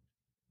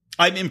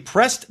 I'm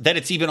impressed that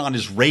it's even on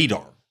his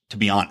radar, to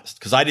be honest,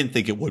 because I didn't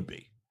think it would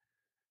be.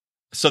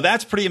 So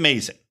that's pretty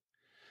amazing.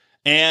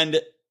 And,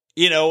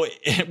 you know,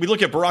 we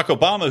look at Barack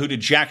Obama, who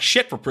did jack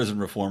shit for prison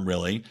reform,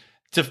 really.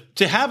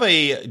 To have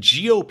a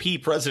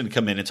GOP president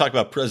come in and talk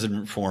about prison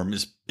reform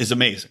is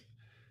amazing.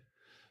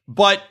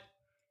 But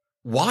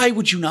why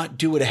would you not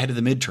do it ahead of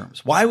the midterms?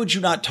 Why would you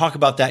not talk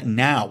about that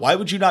now? Why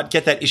would you not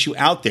get that issue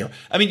out there?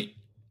 I mean,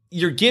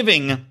 you're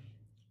giving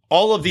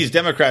all of these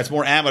Democrats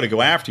more ammo to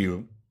go after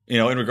you, you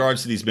know, in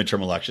regards to these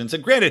midterm elections.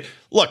 And granted,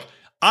 look,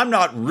 I'm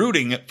not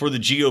rooting for the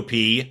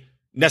GOP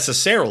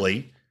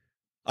necessarily.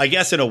 I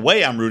guess in a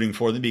way I'm rooting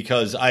for them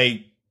because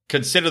I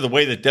consider the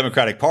way the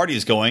Democratic Party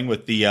is going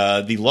with the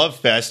love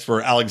fest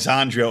for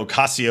Alexandria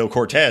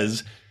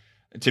Ocasio-Cortez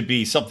to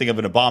be something of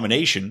an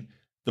abomination.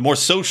 The more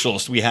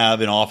socialist we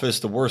have in office,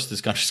 the worse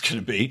this country's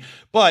going to be.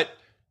 But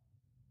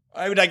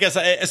I mean, I guess,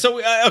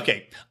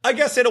 okay. I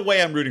guess in a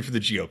way I'm rooting for the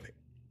GOP.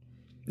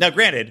 Now,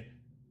 granted,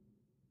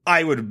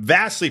 I would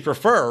vastly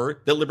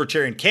prefer that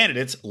libertarian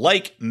candidates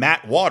like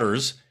Matt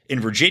Waters in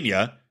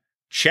Virginia,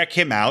 check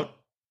him out.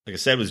 Like I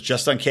said, was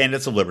just on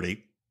Candidates of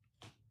Liberty.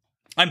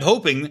 I'm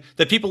hoping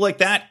that people like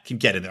that can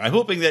get in there. I'm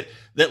hoping that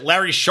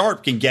Larry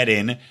Sharpe can get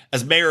in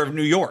as mayor of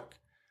New York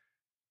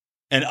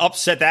and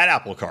upset that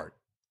apple cart.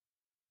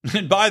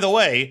 And by the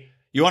way,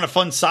 you want a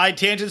fun side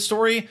tangent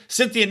story?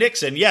 Cynthia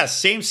Nixon, yes,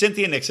 same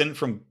Cynthia Nixon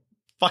from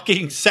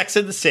fucking Sex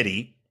and the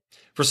City,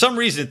 for some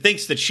reason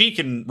thinks that she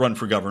can run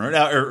for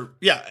governor,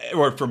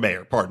 or for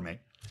mayor, pardon me.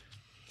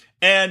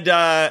 And,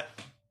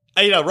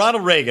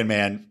 Ronald Reagan,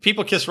 man,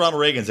 people kiss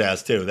Ronald Reagan's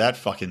ass too, that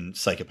fucking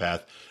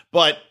psychopath.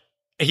 But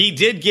he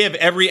did give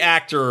every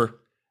actor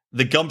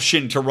the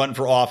gumption to run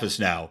for office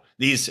now.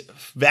 These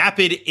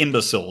vapid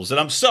imbeciles. And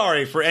I'm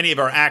sorry for any of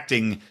our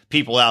acting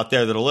people out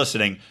there that are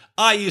listening.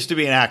 I used to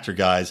be an actor,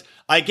 guys.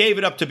 I gave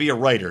it up to be a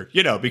writer,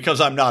 because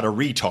I'm not a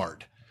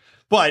retard.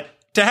 But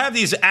to have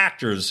these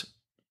actors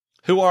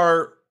who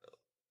are,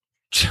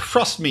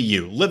 trust me,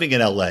 living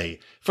in LA,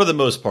 for the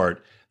most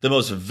part, the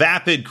most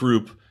vapid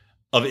group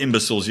of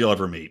imbeciles you'll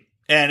ever meet.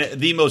 And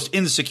the most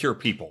insecure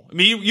people. I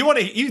mean,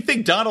 you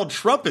think Donald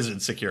Trump is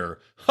insecure?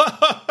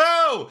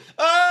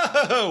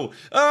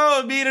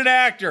 Meet an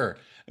actor.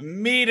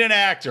 Meet an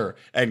actor.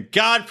 And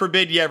God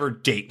forbid you ever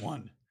date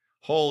one.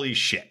 Holy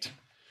shit.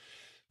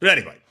 But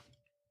anyway,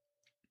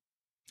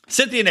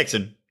 Cynthia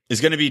Nixon is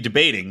going to be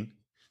debating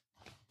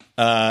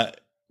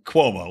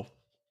Cuomo.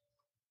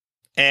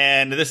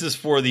 And this is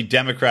for the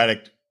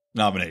Democratic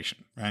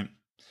nomination, right?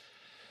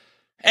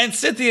 And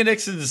Cynthia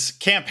Nixon's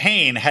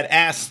campaign had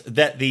asked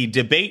that the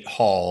debate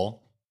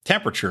hall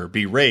temperature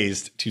be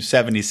raised to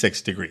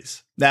 76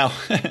 degrees. Now,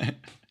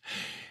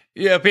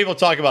 people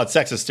talk about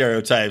sexist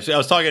stereotypes. I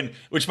was talking,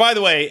 which, by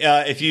the way,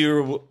 if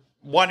you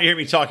want to hear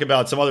me talk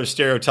about some other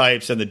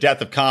stereotypes and the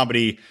death of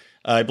comedy,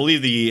 I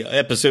believe the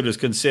episode is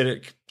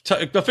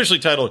officially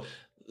titled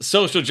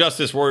Social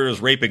Justice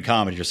Warriors Raping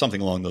Comedy or something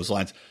along those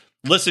lines.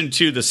 Listen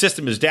to the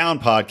System is Down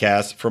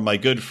podcast from my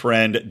good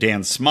friend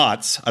Dan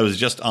Smots. I was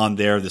just on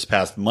there this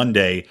past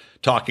Monday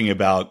talking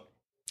about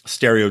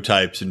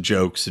stereotypes and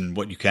jokes and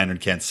what you can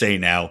and can't say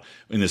now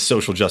in this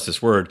social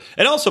justice word.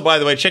 And also, by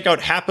the way, check out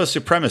HAPA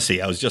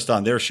Supremacy. I was just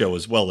on their show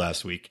as well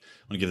last week. I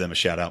want to give them a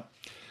shout out.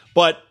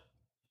 But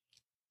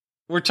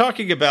we're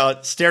talking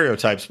about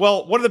stereotypes.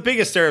 Well, one of the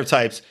biggest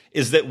stereotypes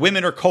is that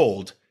women are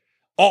cold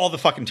all the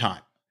fucking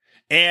time.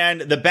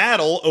 And the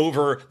battle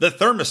over the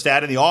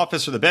thermostat in the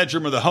office or the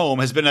bedroom or the home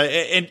has been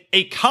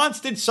a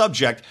constant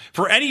subject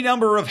for any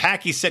number of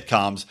hacky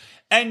sitcoms.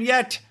 And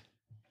yet,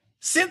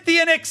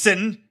 Cynthia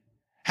Nixon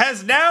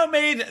has now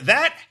made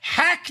that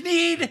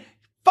hackneyed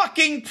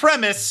fucking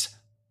premise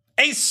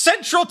a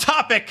central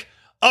topic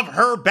of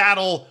her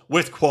battle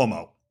with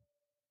Cuomo.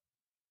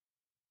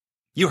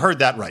 You heard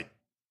that right.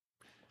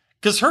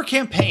 Because her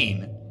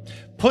campaign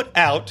put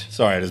out...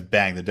 Sorry, I just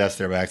banged the desk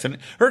there by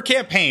accident. Her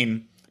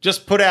campaign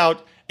just put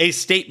out a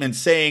statement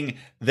saying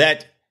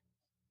that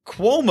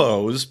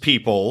Cuomo's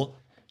people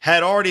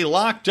had already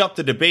locked up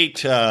the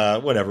debate,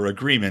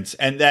 agreements,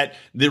 and that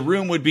the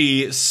room would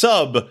be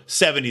sub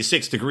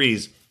 76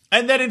 degrees.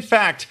 And that, in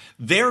fact,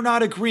 they're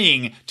not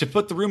agreeing to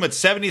put the room at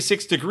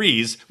 76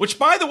 degrees, which,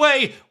 by the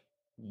way,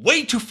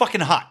 way too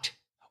fucking hot.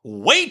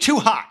 Way too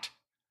hot.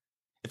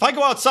 If I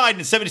go outside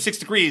and it's 76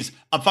 degrees,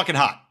 I'm fucking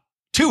hot.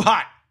 Too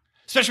hot.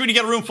 Especially when you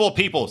get a room full of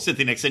people,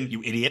 Cynthia Nixon,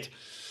 you idiot.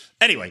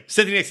 Anyway,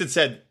 Cynthia Nixon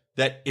said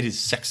that it is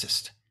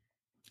sexist.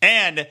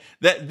 And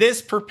that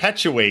this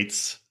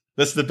perpetuates,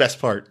 this is the best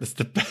part, this is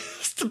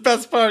the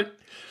best part,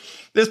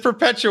 this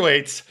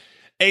perpetuates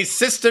a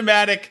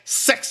systematic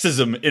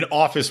sexism in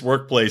office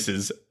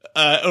workplaces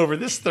over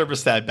this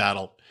thermostat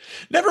battle.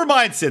 Never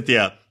mind,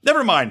 Cynthia,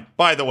 never mind,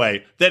 by the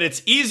way, that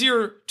it's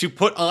easier to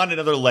put on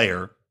another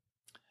layer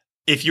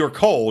if you're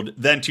cold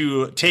than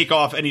to take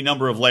off any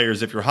number of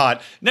layers if you're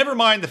hot. Never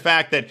mind the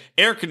fact that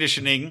air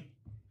conditioning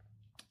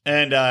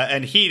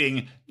and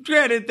heating,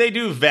 granted, they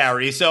do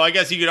vary. So I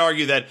guess you could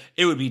argue that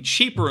it would be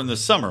cheaper in the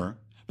summer,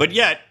 but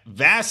yet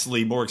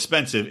vastly more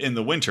expensive in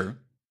the winter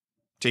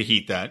to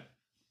heat that.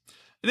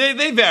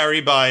 They vary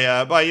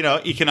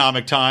by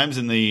economic times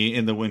in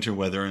the winter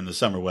weather and the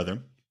summer weather.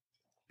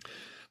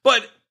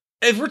 But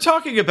if we're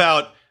talking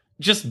about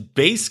just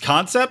base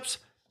concepts,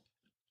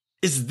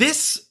 is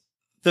this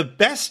the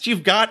best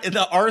you've got in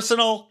the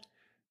arsenal?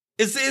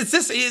 Is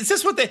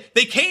this what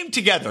they came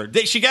together?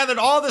 She gathered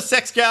all the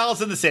sex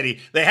gals in the city.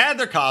 They had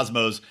their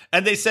cosmos,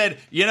 and they said,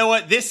 you know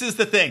what? This is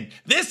the thing.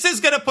 This is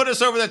going to put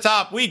us over the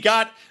top. We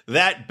got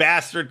that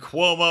bastard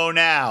Cuomo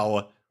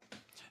now.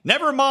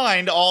 Never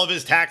mind all of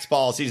his tax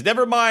policies.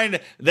 Never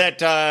mind that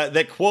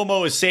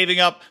Cuomo is saving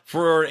up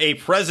for a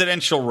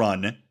presidential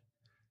run.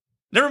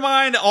 Never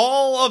mind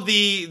all of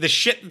the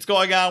shit that's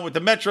going on with the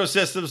metro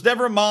systems.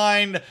 Never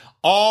mind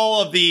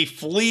all of the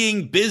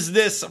fleeing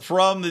business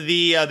from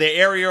the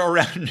area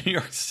around New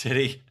York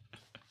City.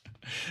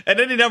 And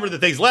any number of the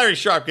things. Larry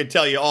Sharpe can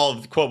tell you all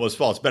of Cuomo's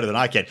faults better than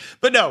I can.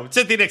 But no,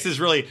 Cynthia Nixon's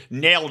really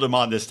nailed him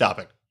on this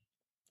topic.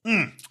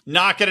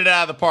 Knocking it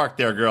out of the park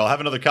there, girl. Have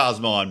another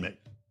Cosmo on me.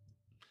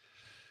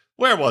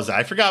 Where was I?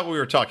 I forgot what we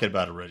were talking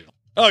about originally.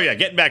 Oh, yeah,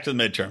 getting back to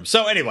the midterms.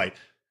 So anyway,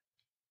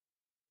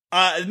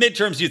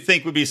 midterms you'd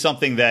think would be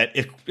something that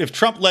if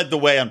Trump led the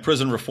way on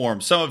prison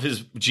reform, some of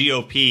his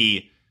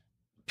GOP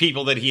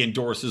people that he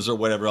endorses or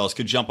whatever else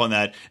could jump on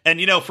that.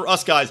 And, for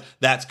us guys,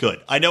 that's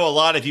good. I know a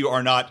lot of you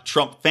are not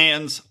Trump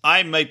fans.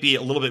 I might be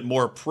a little bit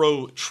more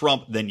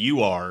pro-Trump than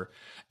you are.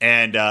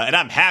 And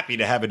I'm happy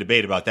to have a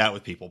debate about that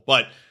with people.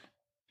 But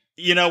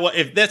you know what?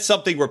 If that's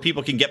something where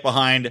people can get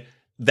behind,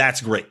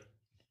 that's great.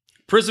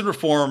 Prison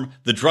reform,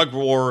 the drug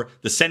war,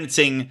 the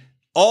sentencing,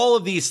 all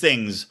of these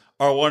things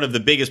are one of the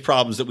biggest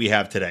problems that we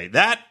have today.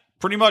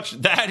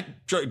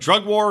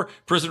 Drug war,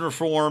 prison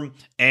reform,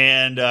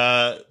 and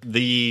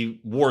the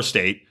war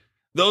state,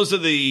 those are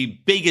the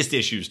biggest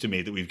issues to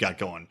me that we've got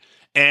going.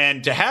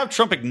 And to have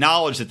Trump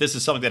acknowledge that this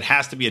is something that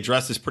has to be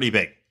addressed is pretty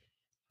big.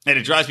 And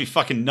it drives me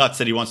fucking nuts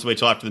that he wants to wait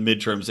till after the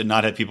midterms and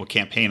not have people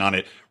campaign on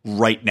it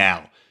right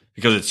now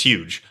because it's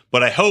huge.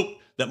 But I hope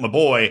that my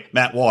boy,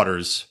 Matt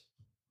Waters,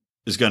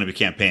 is going to be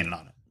campaigning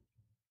on it.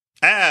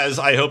 As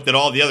I hope that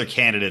all the other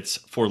candidates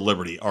for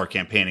liberty are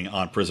campaigning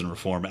on prison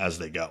reform as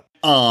they go.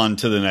 On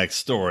to the next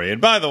story. And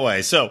by the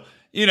way, so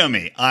you know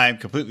me, I'm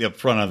completely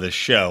upfront on this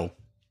show.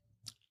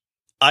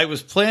 I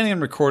was planning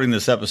on recording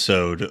this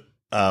episode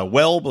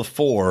well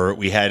before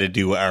we had to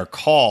do our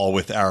call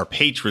with our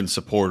patron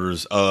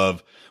supporters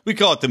of, we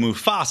call it the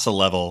Mufasa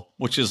level,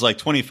 which is like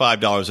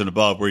 $25 and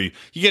above, where you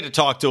get to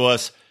talk to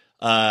us,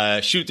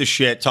 shoot the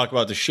shit, talk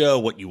about the show,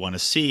 what you want to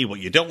see, what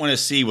you don't want to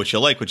see, what you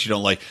like, what you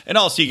don't like. And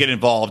also you get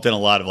involved in a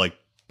lot of like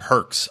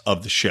perks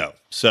of the show.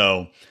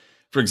 So,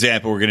 for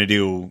example, we're going to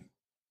do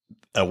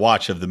a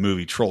watch of the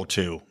movie Troll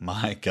 2.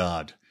 My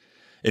God.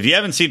 If you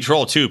haven't seen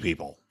Troll 2,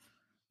 people,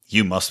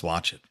 you must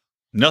watch it.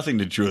 Nothing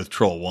to do with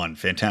Troll 1.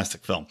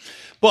 Fantastic film.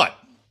 But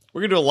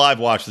we're going to do a live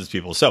watch with these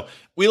people. So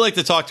we like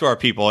to talk to our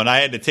people, and I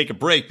had to take a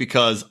break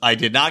because I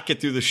did not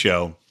get through the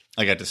show.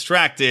 I got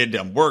distracted.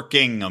 I'm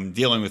working. I'm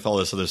dealing with all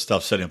this other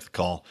stuff, setting up the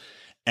call,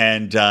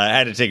 and I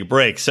had to take a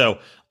break. So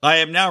I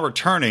am now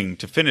returning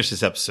to finish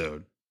this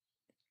episode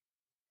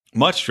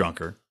much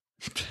drunker.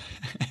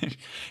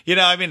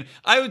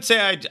 I would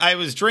say I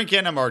was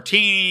drinking a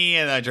martini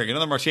and I drank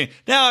another martini.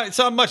 Now,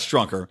 so I'm much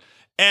drunker.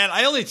 And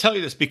I only tell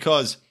you this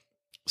because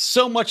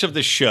so much of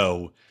the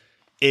show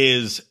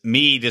is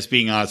me just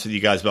being honest with you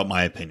guys about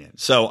my opinion.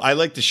 So I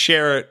like to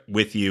share it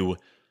with you.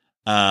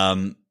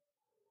 I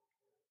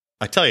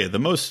tell you, the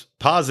most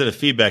positive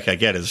feedback I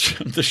get is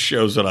from the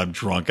shows when I'm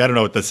drunk. I don't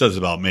know what that says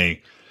about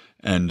me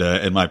and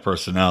my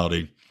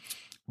personality,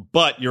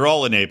 but you're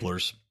all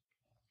enablers.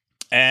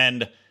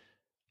 And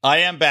I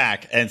am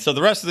back. And so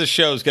the rest of the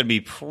show is going to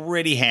be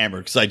pretty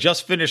hammered because I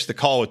just finished the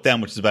call with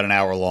them, which is about an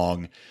hour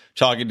long,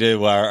 talking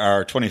to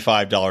our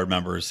 $25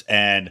 members.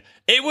 And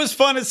it was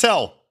fun as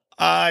hell.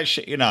 I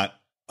shit you not.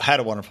 Had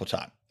a wonderful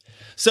time.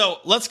 So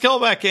let's call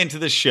back into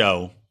the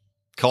show.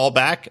 Call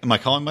back? Am I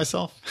calling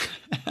myself?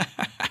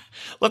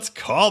 Let's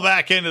call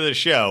back into the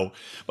show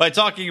by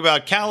talking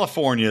about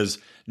California's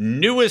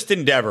newest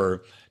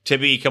endeavor to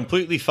be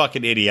completely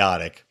fucking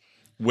idiotic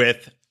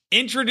with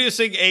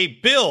introducing a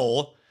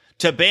bill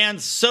to ban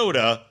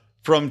soda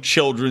from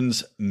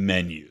children's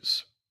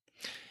menus.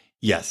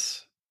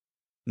 Yes.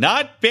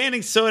 Not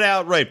banning soda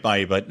outright by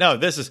you, but no,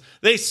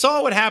 they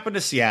saw what happened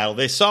to Seattle.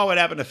 They saw what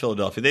happened to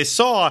Philadelphia. They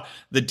saw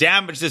the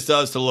damage this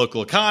does to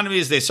local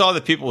economies. They saw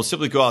that people will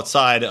simply go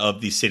outside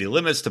of the city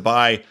limits to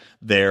buy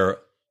their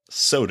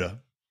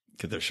soda,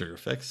 get their sugar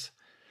fix.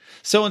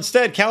 So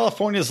instead,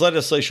 California's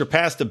legislature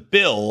passed a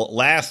bill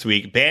last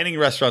week banning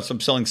restaurants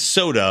from selling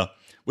soda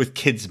with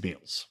kids'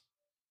 meals.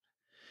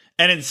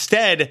 And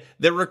instead,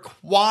 they're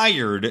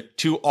required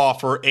to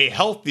offer a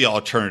healthy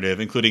alternative,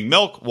 including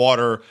milk,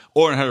 water,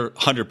 or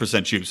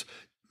 100% juice.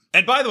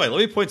 And by the way, let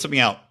me point something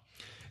out.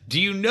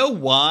 Do you know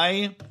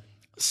why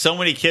so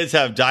many kids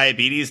have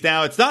diabetes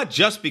now? It's not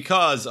just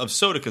because of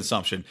soda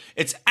consumption.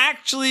 It's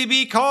actually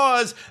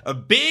because a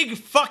big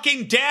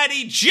fucking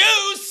daddy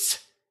juice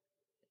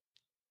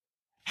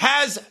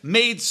has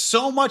made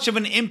so much of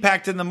an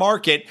impact in the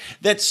market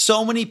that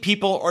so many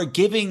people are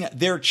giving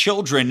their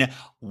children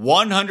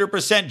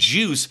 100%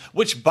 juice,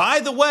 which,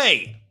 by the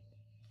way,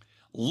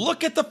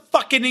 look at the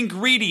fucking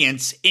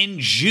ingredients in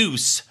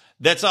juice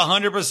that's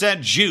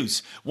 100%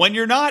 juice. When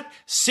you're not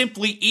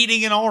simply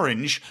eating an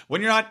orange,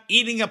 when you're not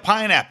eating a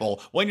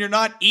pineapple, when you're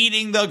not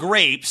eating the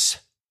grapes,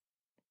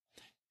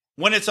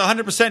 when it's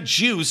 100%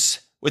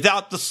 juice,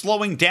 without the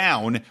slowing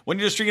down, when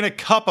you're just drinking a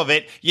cup of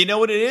it, you know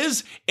what it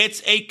is?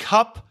 It's a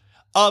cup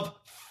of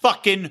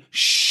fucking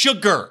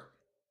sugar.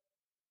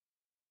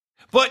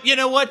 But you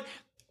know what?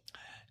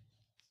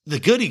 The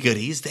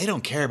goodies, they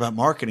don't care about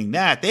marketing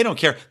that. They don't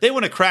care. They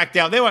want to crack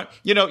down. They want,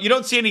 you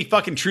don't see any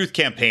fucking truth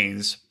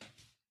campaigns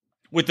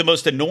with the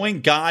most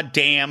annoying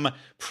goddamn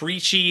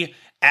preachy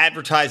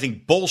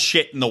advertising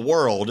bullshit in the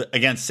world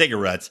against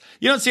cigarettes.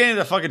 You don't see any of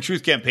the fucking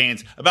truth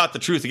campaigns about the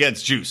truth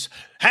against juice.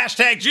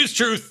 Hashtag juice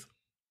truth.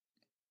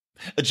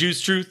 A juice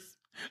truth.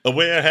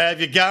 Where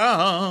have you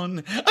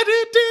gone?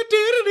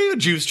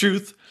 Juice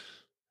truth.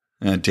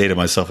 I dated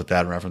myself with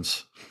that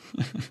reference.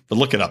 But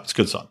look it up. It's a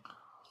good song.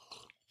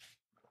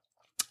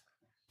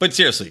 But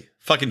seriously,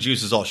 fucking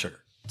juice is all sugar.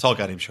 It's all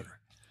goddamn sugar.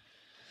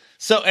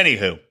 So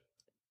anywho,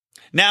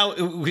 now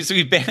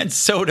we banned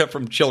soda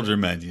from children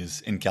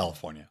menus in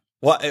California.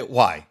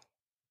 Why?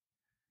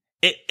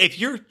 If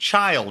your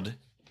child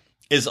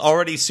is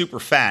already super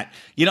fat,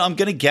 I'm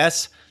going to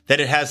guess that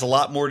it has a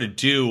lot more to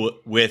do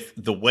with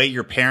the way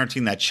you're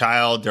parenting that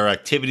child, their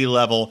activity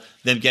level,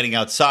 them getting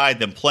outside,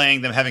 them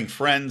playing, them having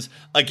friends.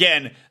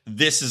 Again,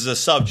 this is a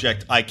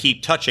subject I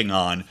keep touching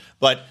on,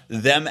 but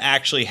them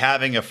actually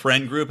having a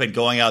friend group and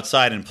going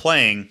outside and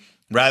playing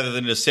rather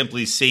than just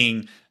simply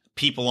seeing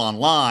people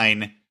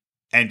online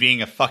and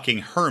being a fucking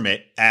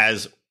hermit,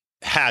 as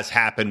has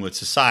happened with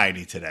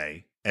society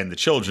today and the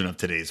children of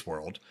today's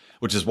world,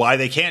 which is why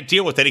they can't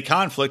deal with any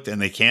conflict and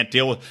they can't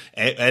deal with,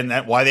 and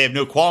that why they have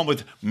no qualm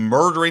with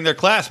murdering their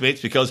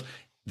classmates, because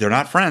they're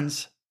not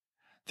friends.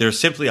 They're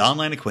simply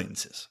online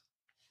acquaintances.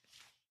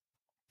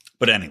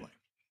 But anyway,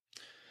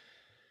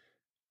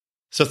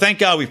 so thank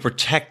God we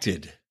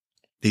protected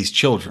these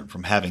children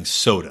from having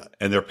soda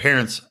and their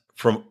parents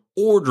from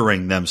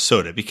ordering them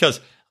soda, because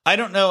I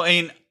don't know,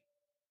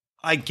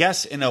 I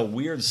guess in a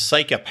weird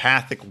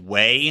psychopathic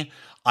way,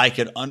 I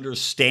could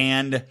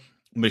understand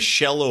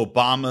Michelle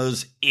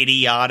Obama's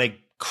idiotic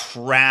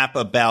crap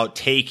about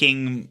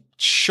taking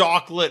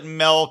chocolate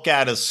milk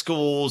out of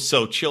schools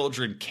so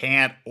children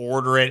can't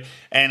order it.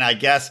 And I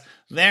guess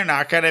they're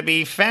not going to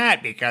be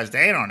fat because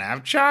they don't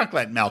have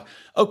chocolate milk.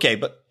 Okay,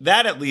 but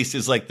that at least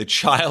is like the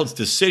child's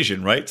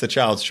decision, right? It's a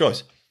child's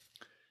choice.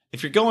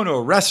 If you're going to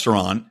a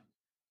restaurant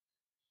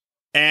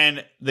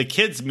and the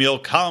kids' meal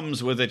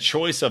comes with a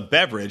choice of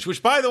beverage,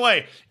 which, by the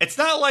way, it's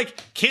not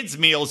like kids'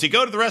 meals. You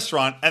go to the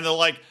restaurant and they're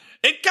like,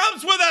 it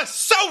comes with a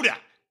soda.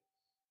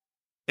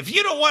 If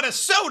you don't want a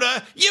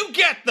soda, you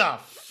get the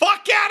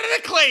fuck out of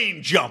the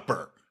claim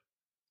jumper.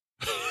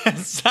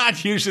 It's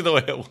not usually the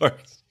way it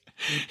works.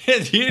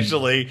 It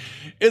usually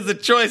is a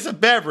choice of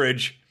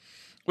beverage,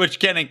 which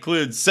can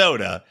include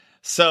soda.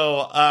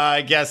 So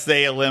I guess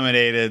they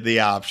eliminated the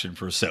option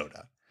for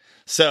soda.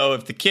 So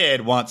if the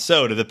kid wants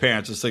soda, the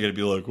parents are still going to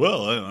be like,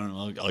 well,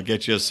 I'll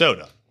get you a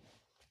soda.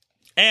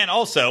 And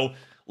also,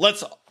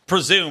 let's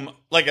presume,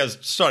 like I was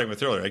starting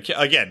with earlier,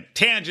 again,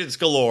 tangents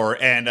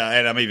galore, and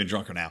I'm even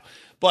drunker now,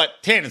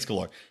 but tangents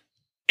galore.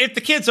 If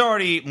the kid's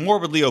already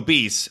morbidly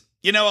obese,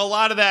 a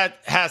lot of that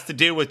has to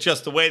do with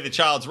just the way the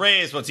child's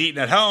raised, what's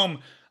eaten at home.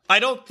 I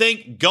don't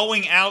think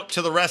going out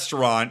to the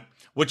restaurant,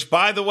 which,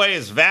 by the way,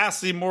 is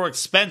vastly more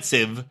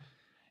expensive,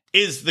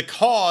 is the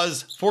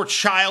cause for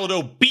child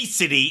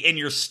obesity in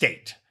your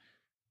state.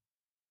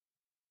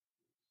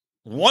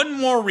 One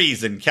more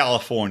reason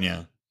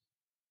California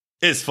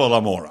is full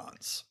of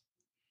morons.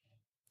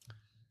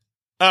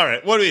 All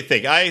right, what do we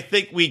think? I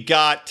think we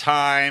got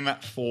time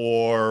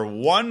for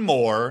one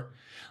more.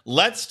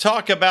 Let's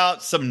talk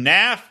about some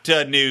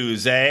NAFTA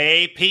news,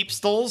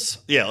 peepstles?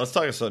 Yeah, let's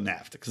talk about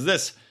NAFTA, because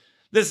this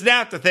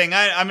NAFTA thing,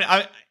 I mean,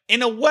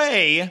 in a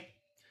way,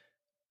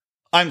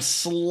 I'm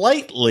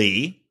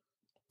slightly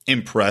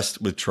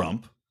impressed with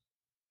Trump,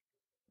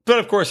 but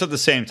of course at the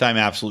same time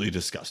absolutely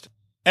disgusted.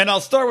 And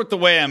I'll start with the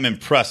way I'm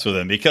impressed with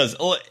him, because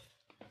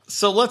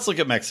so let's look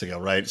at Mexico,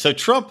 right? So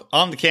Trump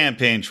on the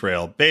campaign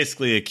trail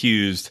basically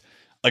accused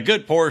a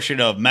good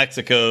portion of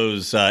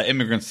Mexico's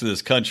immigrants to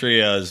this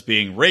country as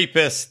being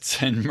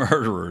rapists and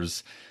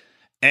murderers,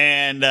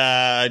 and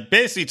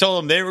basically told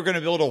them they were going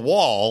to build a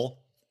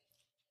wall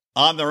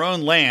on their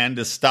own land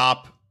to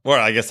stop, or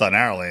I guess on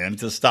our land,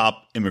 to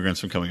stop immigrants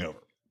from coming over.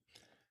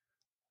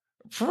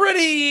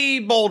 Pretty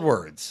bold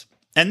words.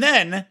 And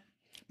then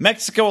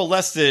Mexico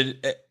molested?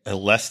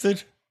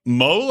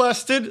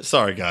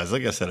 Sorry, guys.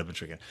 Like I said, I've been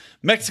drinking.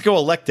 Mexico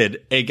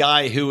elected a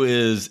guy who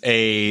is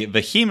a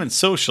vehement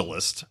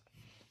socialist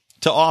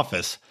to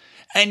office.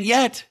 And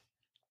yet,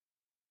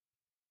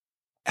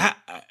 I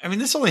mean,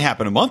 this only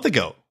happened a month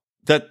ago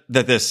that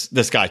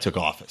this guy took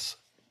office.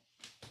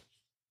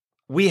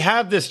 We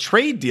have this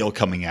trade deal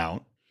coming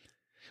out,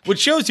 which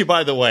shows you,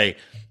 by the way,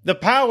 the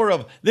power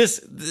of this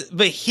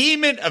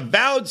vehement,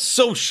 avowed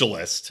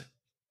socialist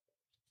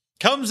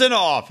comes into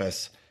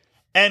office,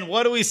 and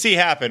what do we see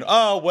happen?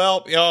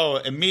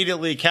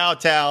 Immediately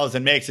kowtows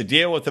and makes a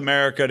deal with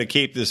America to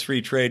keep this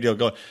free trade deal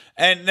going.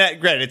 And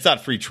granted, it's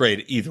not free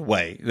trade either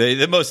way.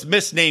 The most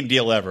misnamed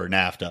deal ever,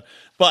 NAFTA.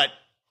 But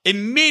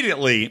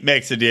immediately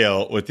makes a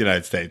deal with the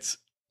United States.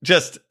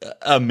 Just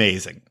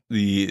amazing.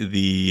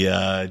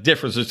 The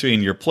difference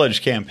between your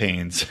pledge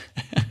campaigns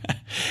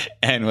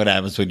and what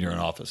happens when you're in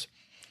office.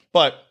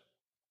 But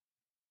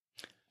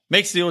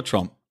makes a deal with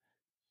Trump.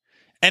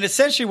 And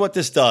essentially what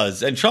this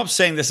does, and Trump's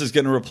saying this is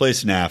going to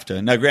replace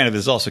NAFTA. Now, granted,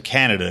 there's also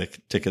Canada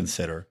to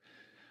consider,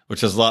 which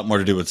has a lot more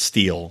to do with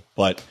steel,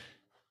 but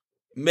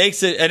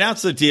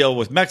announces a deal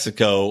with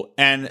Mexico.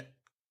 And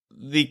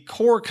the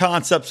core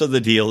concepts of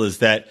the deal is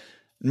that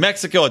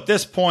Mexico at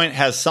this point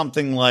has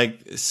something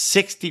like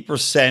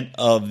 60%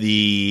 of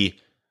the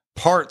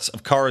parts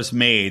of cars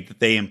made that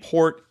they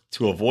import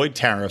to avoid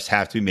tariffs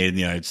have to be made in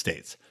the United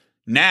States.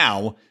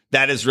 Now,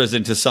 that has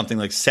risen to something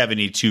like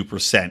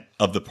 72%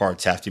 of the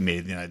parts have to be made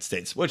in the United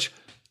States, which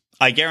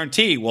I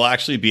guarantee will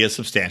actually be a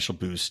substantial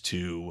boost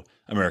to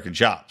American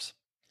jobs.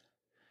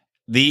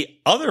 The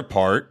other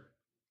part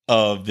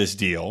of this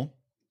deal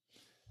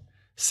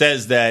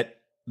says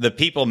that the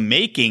people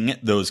making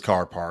those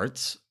car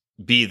parts,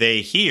 be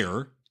they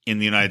here in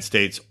the United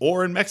States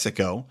or in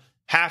Mexico,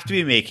 have to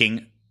be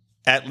making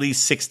at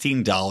least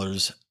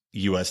 $16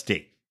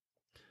 USD.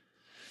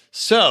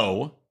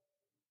 So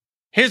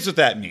here's what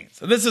that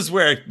means. And this is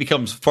where it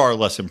becomes far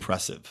less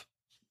impressive.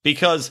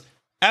 Because,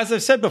 as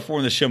I've said before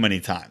in the show many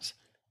times,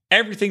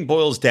 everything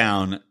boils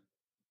down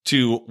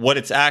to what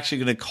it's actually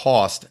going to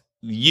cost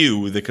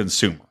you, the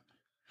consumer.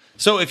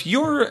 So if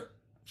you're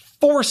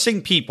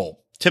forcing people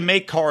to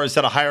make cars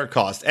at a higher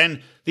cost,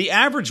 and the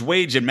average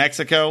wage in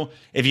Mexico,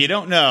 if you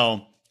don't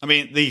know, I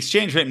mean, the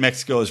exchange rate in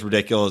Mexico is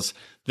ridiculous.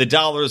 The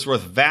dollar is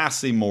worth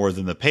vastly more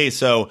than the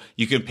peso.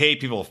 You can pay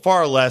people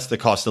far less. The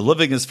cost of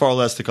living is far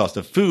less. The cost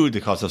of food,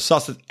 the cost of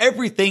sustenance,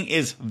 everything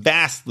is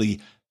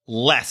vastly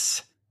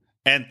less.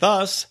 And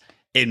thus,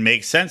 it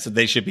makes sense that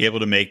they should be able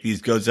to make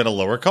these goods at a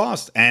lower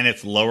cost. And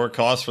it's lower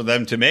cost for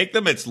them to make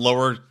them. It's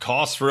lower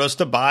cost for us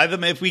to buy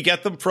them if we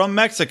get them from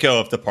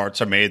Mexico, if the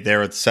parts are made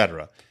there,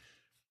 etc.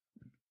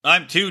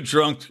 I'm too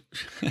drunk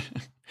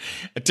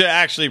to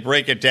actually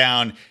break it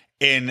down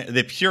in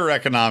the pure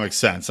economic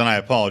sense, and I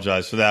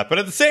apologize for that. But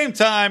at the same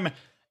time,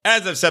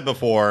 as I've said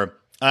before,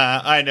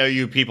 I know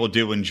you people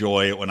do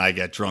enjoy it when I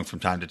get drunk from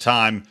time to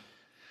time.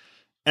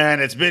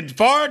 And it's been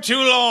far too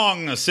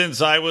long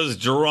since I was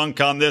drunk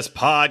on this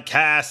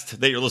podcast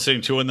that you're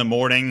listening to in the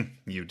morning,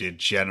 you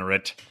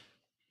degenerate.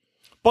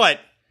 But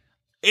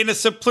in a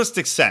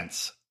simplistic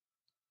sense,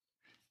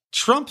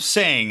 Trump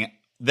saying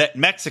that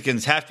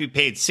Mexicans have to be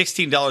paid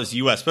 $16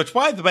 US, which,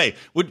 by the way,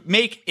 would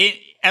make it,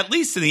 at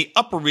least in the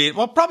upper region,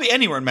 well, probably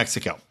anywhere in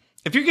Mexico,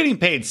 if you're getting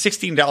paid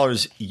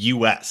 $16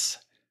 US,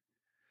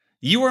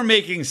 you are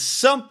making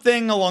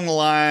something along the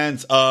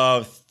lines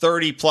of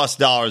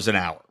 $30+ an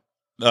hour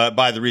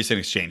by the recent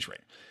exchange rate.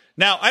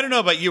 Now, I don't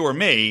know about you or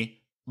me,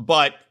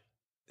 but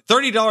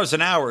 $30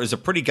 an hour is a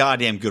pretty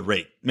goddamn good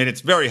rate. I mean, it's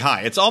very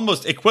high. It's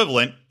almost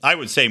equivalent, I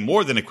would say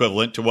more than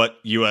equivalent to what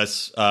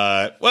U.S.,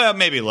 well,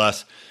 maybe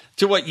less,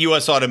 to what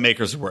U.S.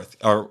 automakers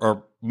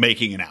are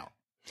making an hour.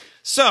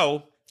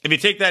 So, if you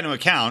take that into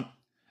account,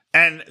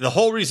 and the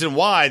whole reason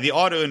why the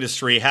auto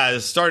industry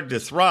has started to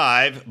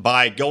thrive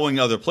by going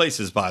other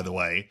places, by the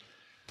way,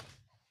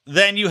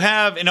 then you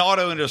have an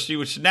auto industry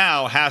which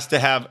now has to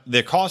have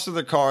the cost of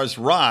the cars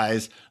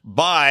rise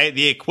by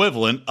the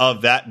equivalent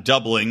of that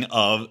doubling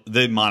of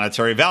the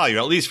monetary value,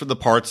 at least for the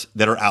parts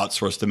that are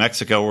outsourced to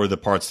Mexico or the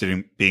parts that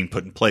are being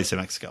put in place in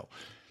Mexico.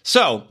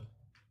 So,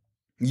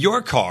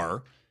 your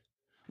car,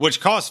 which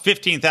costs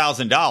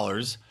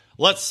 $15,000,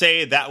 let's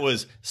say that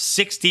was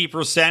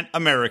 60%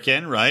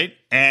 American, right?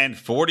 And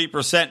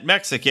 40%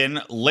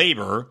 Mexican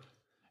labor.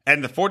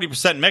 And the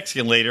 40%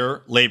 Mexican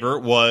labor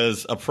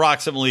was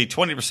approximately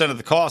 20% of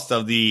the cost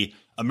of the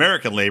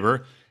American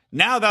labor.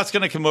 Now that's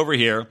going to come over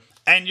here,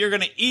 and you're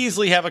going to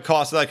easily have a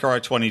cost of that car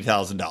at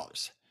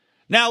 $20,000.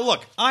 Now,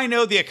 look, I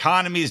know the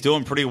economy is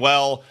doing pretty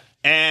well,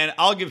 and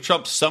I'll give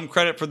Trump some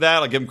credit for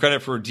that. I'll give him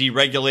credit for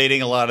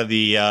deregulating a lot of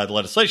the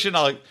legislation.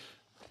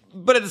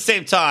 But at the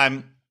same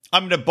time,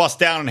 I'm going to bust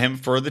down on him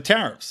for the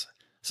tariffs.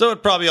 So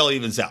it probably all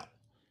evens out.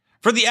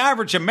 For the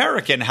average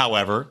American,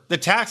 however, the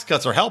tax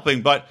cuts are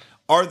helping, but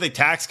are the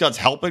tax cuts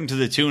helping to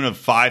the tune of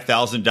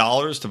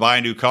 $5,000 to buy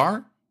a new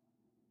car?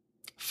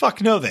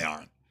 Fuck no, they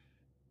aren't.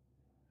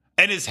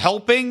 And is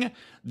helping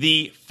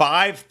the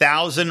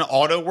 5,000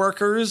 auto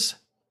workers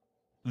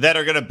that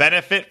are going to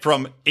benefit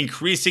from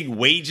increasing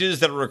wages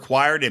that are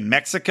required in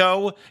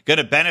Mexico going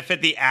to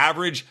benefit the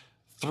average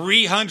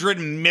 300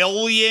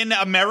 million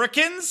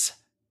Americans?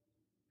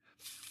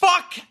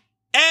 Fuck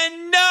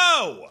and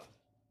no!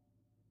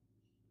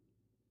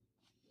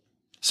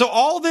 So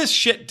all this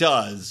shit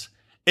does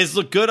is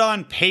look good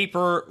on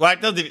paper. Well,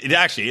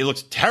 it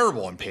looks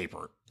terrible on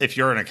paper if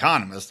you're an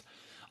economist.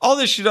 All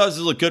this shit does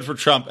is look good for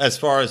Trump as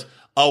far as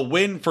a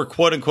win for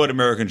quote-unquote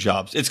American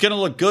jobs. It's going to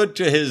look good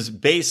to his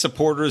base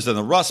supporters in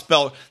the Rust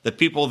Belt, the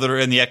people that are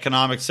in the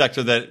economic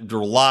sector that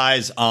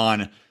relies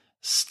on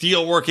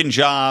steelworking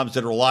jobs,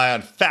 that rely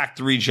on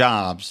factory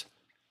jobs.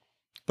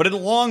 But in the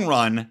long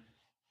run,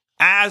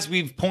 as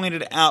we've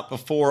pointed out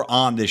before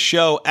on this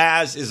show,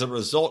 as is a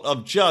result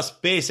of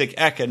just basic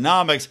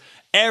economics,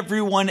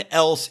 everyone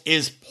else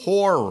is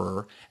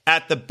poorer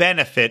at the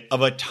benefit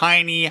of a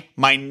tiny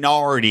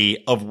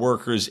minority of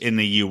workers in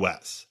the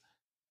U.S.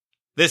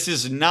 This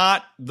is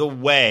not the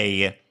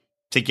way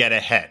to get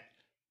ahead.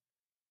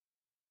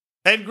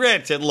 And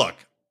granted, look,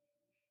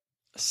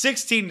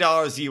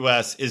 $16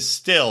 US is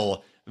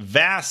still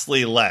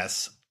vastly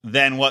less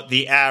than what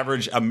the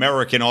average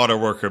American auto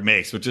worker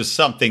makes, which is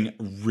something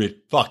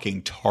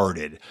fucking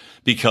retarded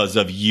because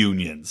of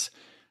unions.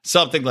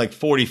 Something like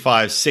 $45,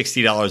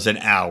 $60 an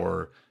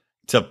hour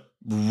to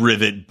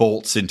rivet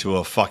bolts into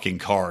a fucking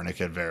car in a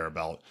conveyor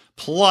belt.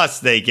 Plus,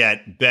 they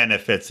get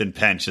benefits and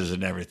pensions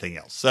and everything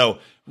else. So,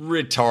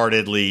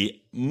 retardedly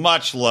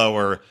much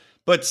lower.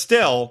 But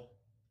still,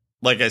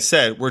 like I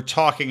said, we're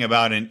talking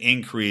about an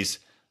increase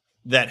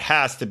that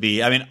has to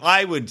be. I mean,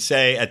 I would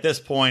say at this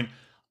point,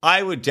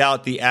 I would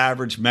doubt the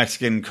average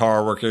Mexican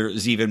car worker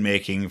is even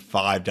making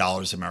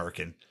 $5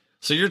 American.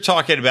 So you're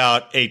talking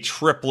about a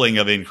tripling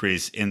of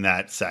increase in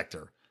that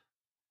sector.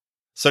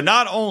 So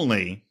not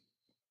only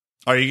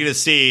are you going to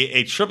see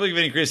a tripling of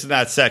increase in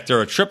that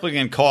sector, a tripling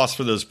in cost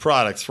for those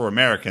products for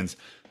Americans,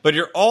 but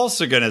you're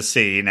also going to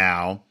see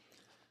now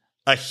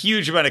a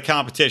huge amount of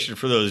competition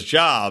for those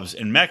jobs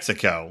in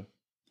Mexico.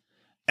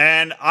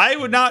 And I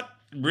would not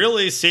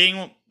really,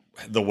 seeing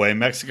the way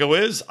Mexico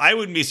is, I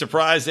wouldn't be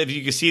surprised if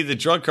you could see the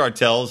drug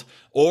cartels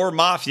or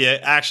mafia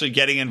actually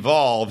getting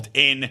involved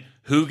in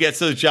who gets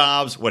those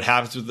jobs, what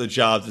happens with the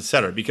jobs,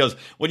 etc. Because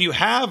when you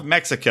have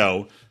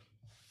Mexico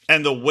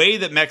and the way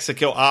that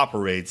Mexico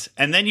operates,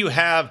 and then you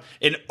have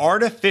an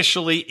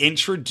artificially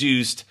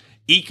introduced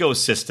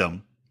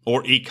ecosystem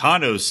or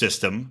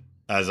econosystem,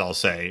 as I'll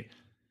say,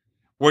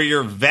 where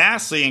you're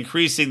vastly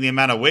increasing the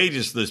amount of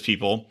wages for those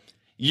people,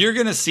 you're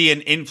going to see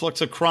an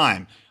influx of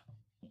crime.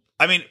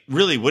 I mean,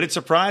 really, would it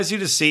surprise you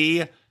to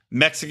see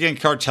Mexican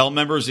cartel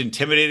members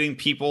intimidating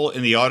people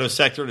in the auto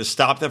sector to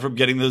stop them from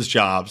getting those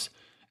jobs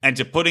and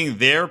to putting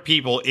their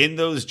people in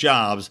those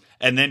jobs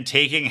and then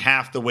taking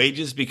half the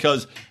wages?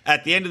 Because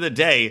at the end of the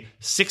day,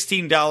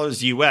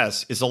 $16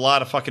 US is a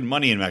lot of fucking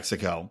money in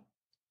Mexico.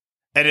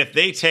 And if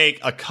they take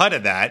a cut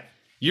of that,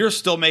 you're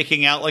still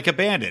making out like a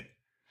bandit.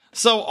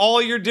 So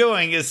all you're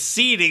doing is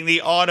seeding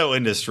the auto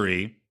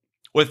industry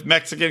with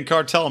Mexican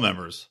cartel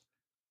members.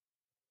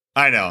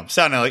 I know, I'm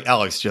sounding like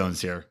Alex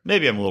Jones here.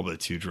 Maybe I'm a little bit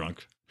too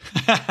drunk.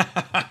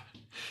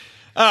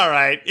 All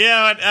right.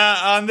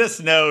 Yeah, on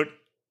this note,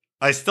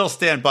 I still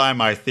stand by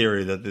my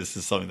theory that this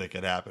is something that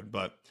could happen.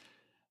 But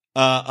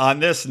on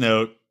this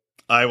note,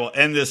 I will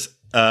end this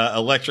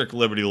Electric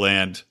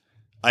Libertyland.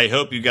 I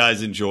hope you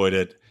guys enjoyed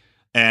it.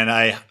 And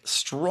I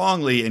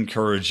strongly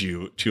encourage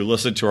you to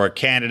listen to our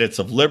Candidates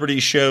of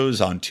Liberty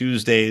shows on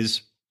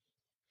Tuesdays.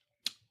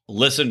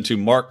 Listen to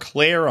Mark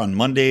Clare on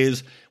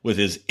Mondays with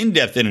his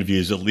in-depth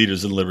interviews with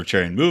leaders in the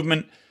libertarian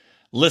movement.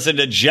 Listen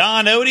to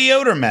John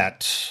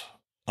Odermatt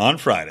on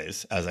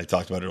Fridays, as I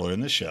talked about earlier in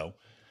this show.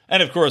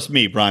 And of course,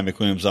 me, Brian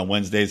McWilliams, on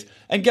Wednesdays.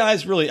 And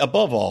guys, really,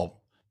 above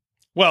all,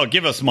 well,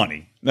 give us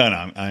money. No,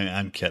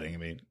 I'm kidding. I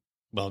mean,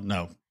 well,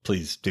 no,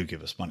 please do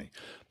give us money.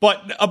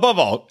 But above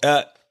all,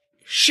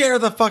 share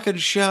the fucking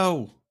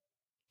show.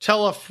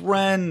 Tell a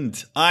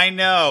friend. I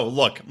know.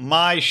 Look,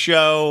 my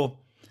show,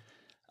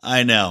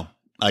 I know.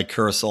 I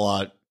curse a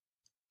lot.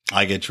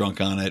 I get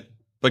drunk on it.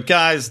 But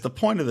guys, the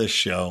point of this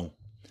show,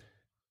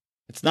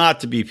 it's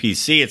not to be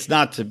PC. It's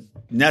not to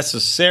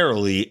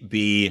necessarily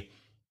be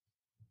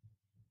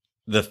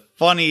the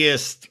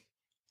funniest,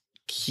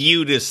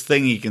 cutest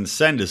thing you can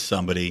send to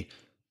somebody.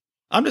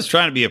 I'm just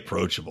trying to be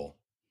approachable.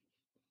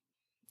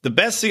 The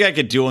best thing I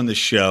could do on this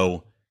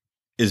show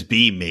is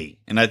be me.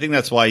 And I think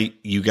that's why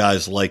you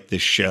guys like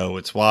this show.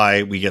 It's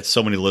why we get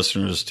so many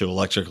listeners to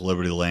Electric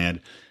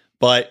Libertyland.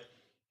 But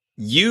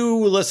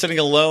you listening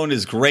alone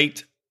is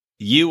great.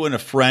 You and a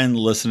friend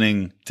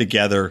listening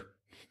together,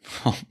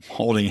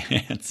 holding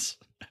hands,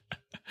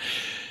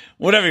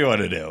 whatever you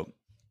want to do,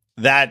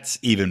 that's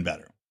even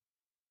better.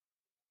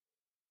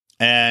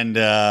 And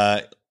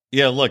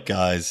yeah, look,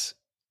 guys,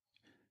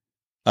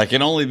 I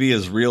can only be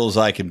as real as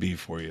I can be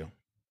for you.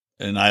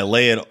 And I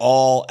lay it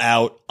all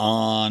out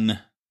on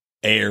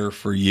air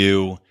for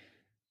you.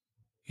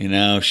 You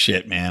know,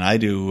 shit, man. I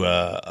do,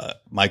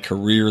 my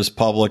career is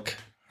public.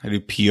 I do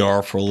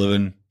PR for a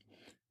living.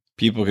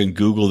 People can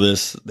Google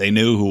this. They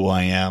know who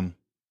I am.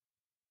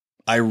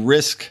 I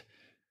risk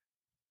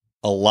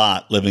a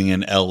lot living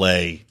in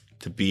LA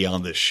to be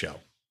on this show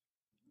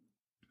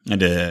and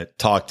to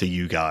talk to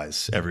you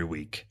guys every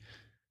week.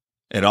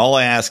 And all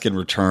I ask in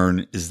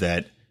return is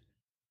that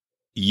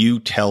you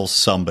tell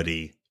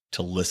somebody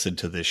to listen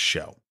to this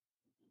show.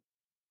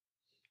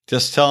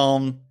 Just tell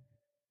them,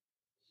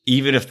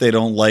 even if they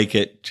don't like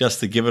it, just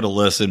to give it a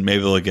listen.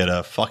 Maybe they'll get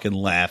a fucking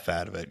laugh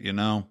out of it, you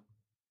know?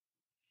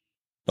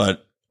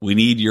 But we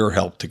need your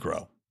help to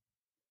grow.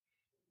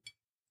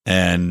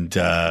 And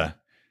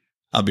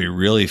I'll be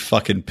really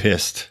fucking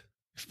pissed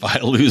if I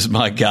lose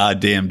my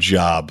goddamn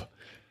job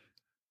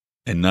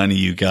and none of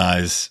you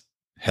guys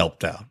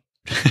helped out.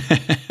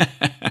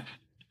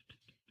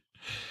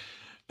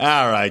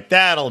 All right,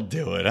 that'll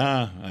do it,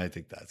 huh? I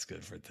think that's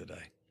good for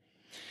today.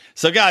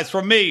 So, guys,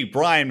 from me,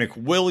 Brian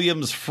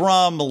McWilliams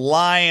from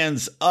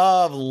Lions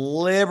of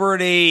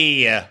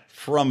Liberty,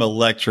 from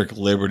Electric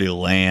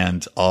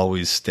Libertyland,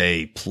 always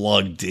stay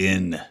plugged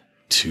in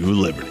to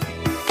liberty.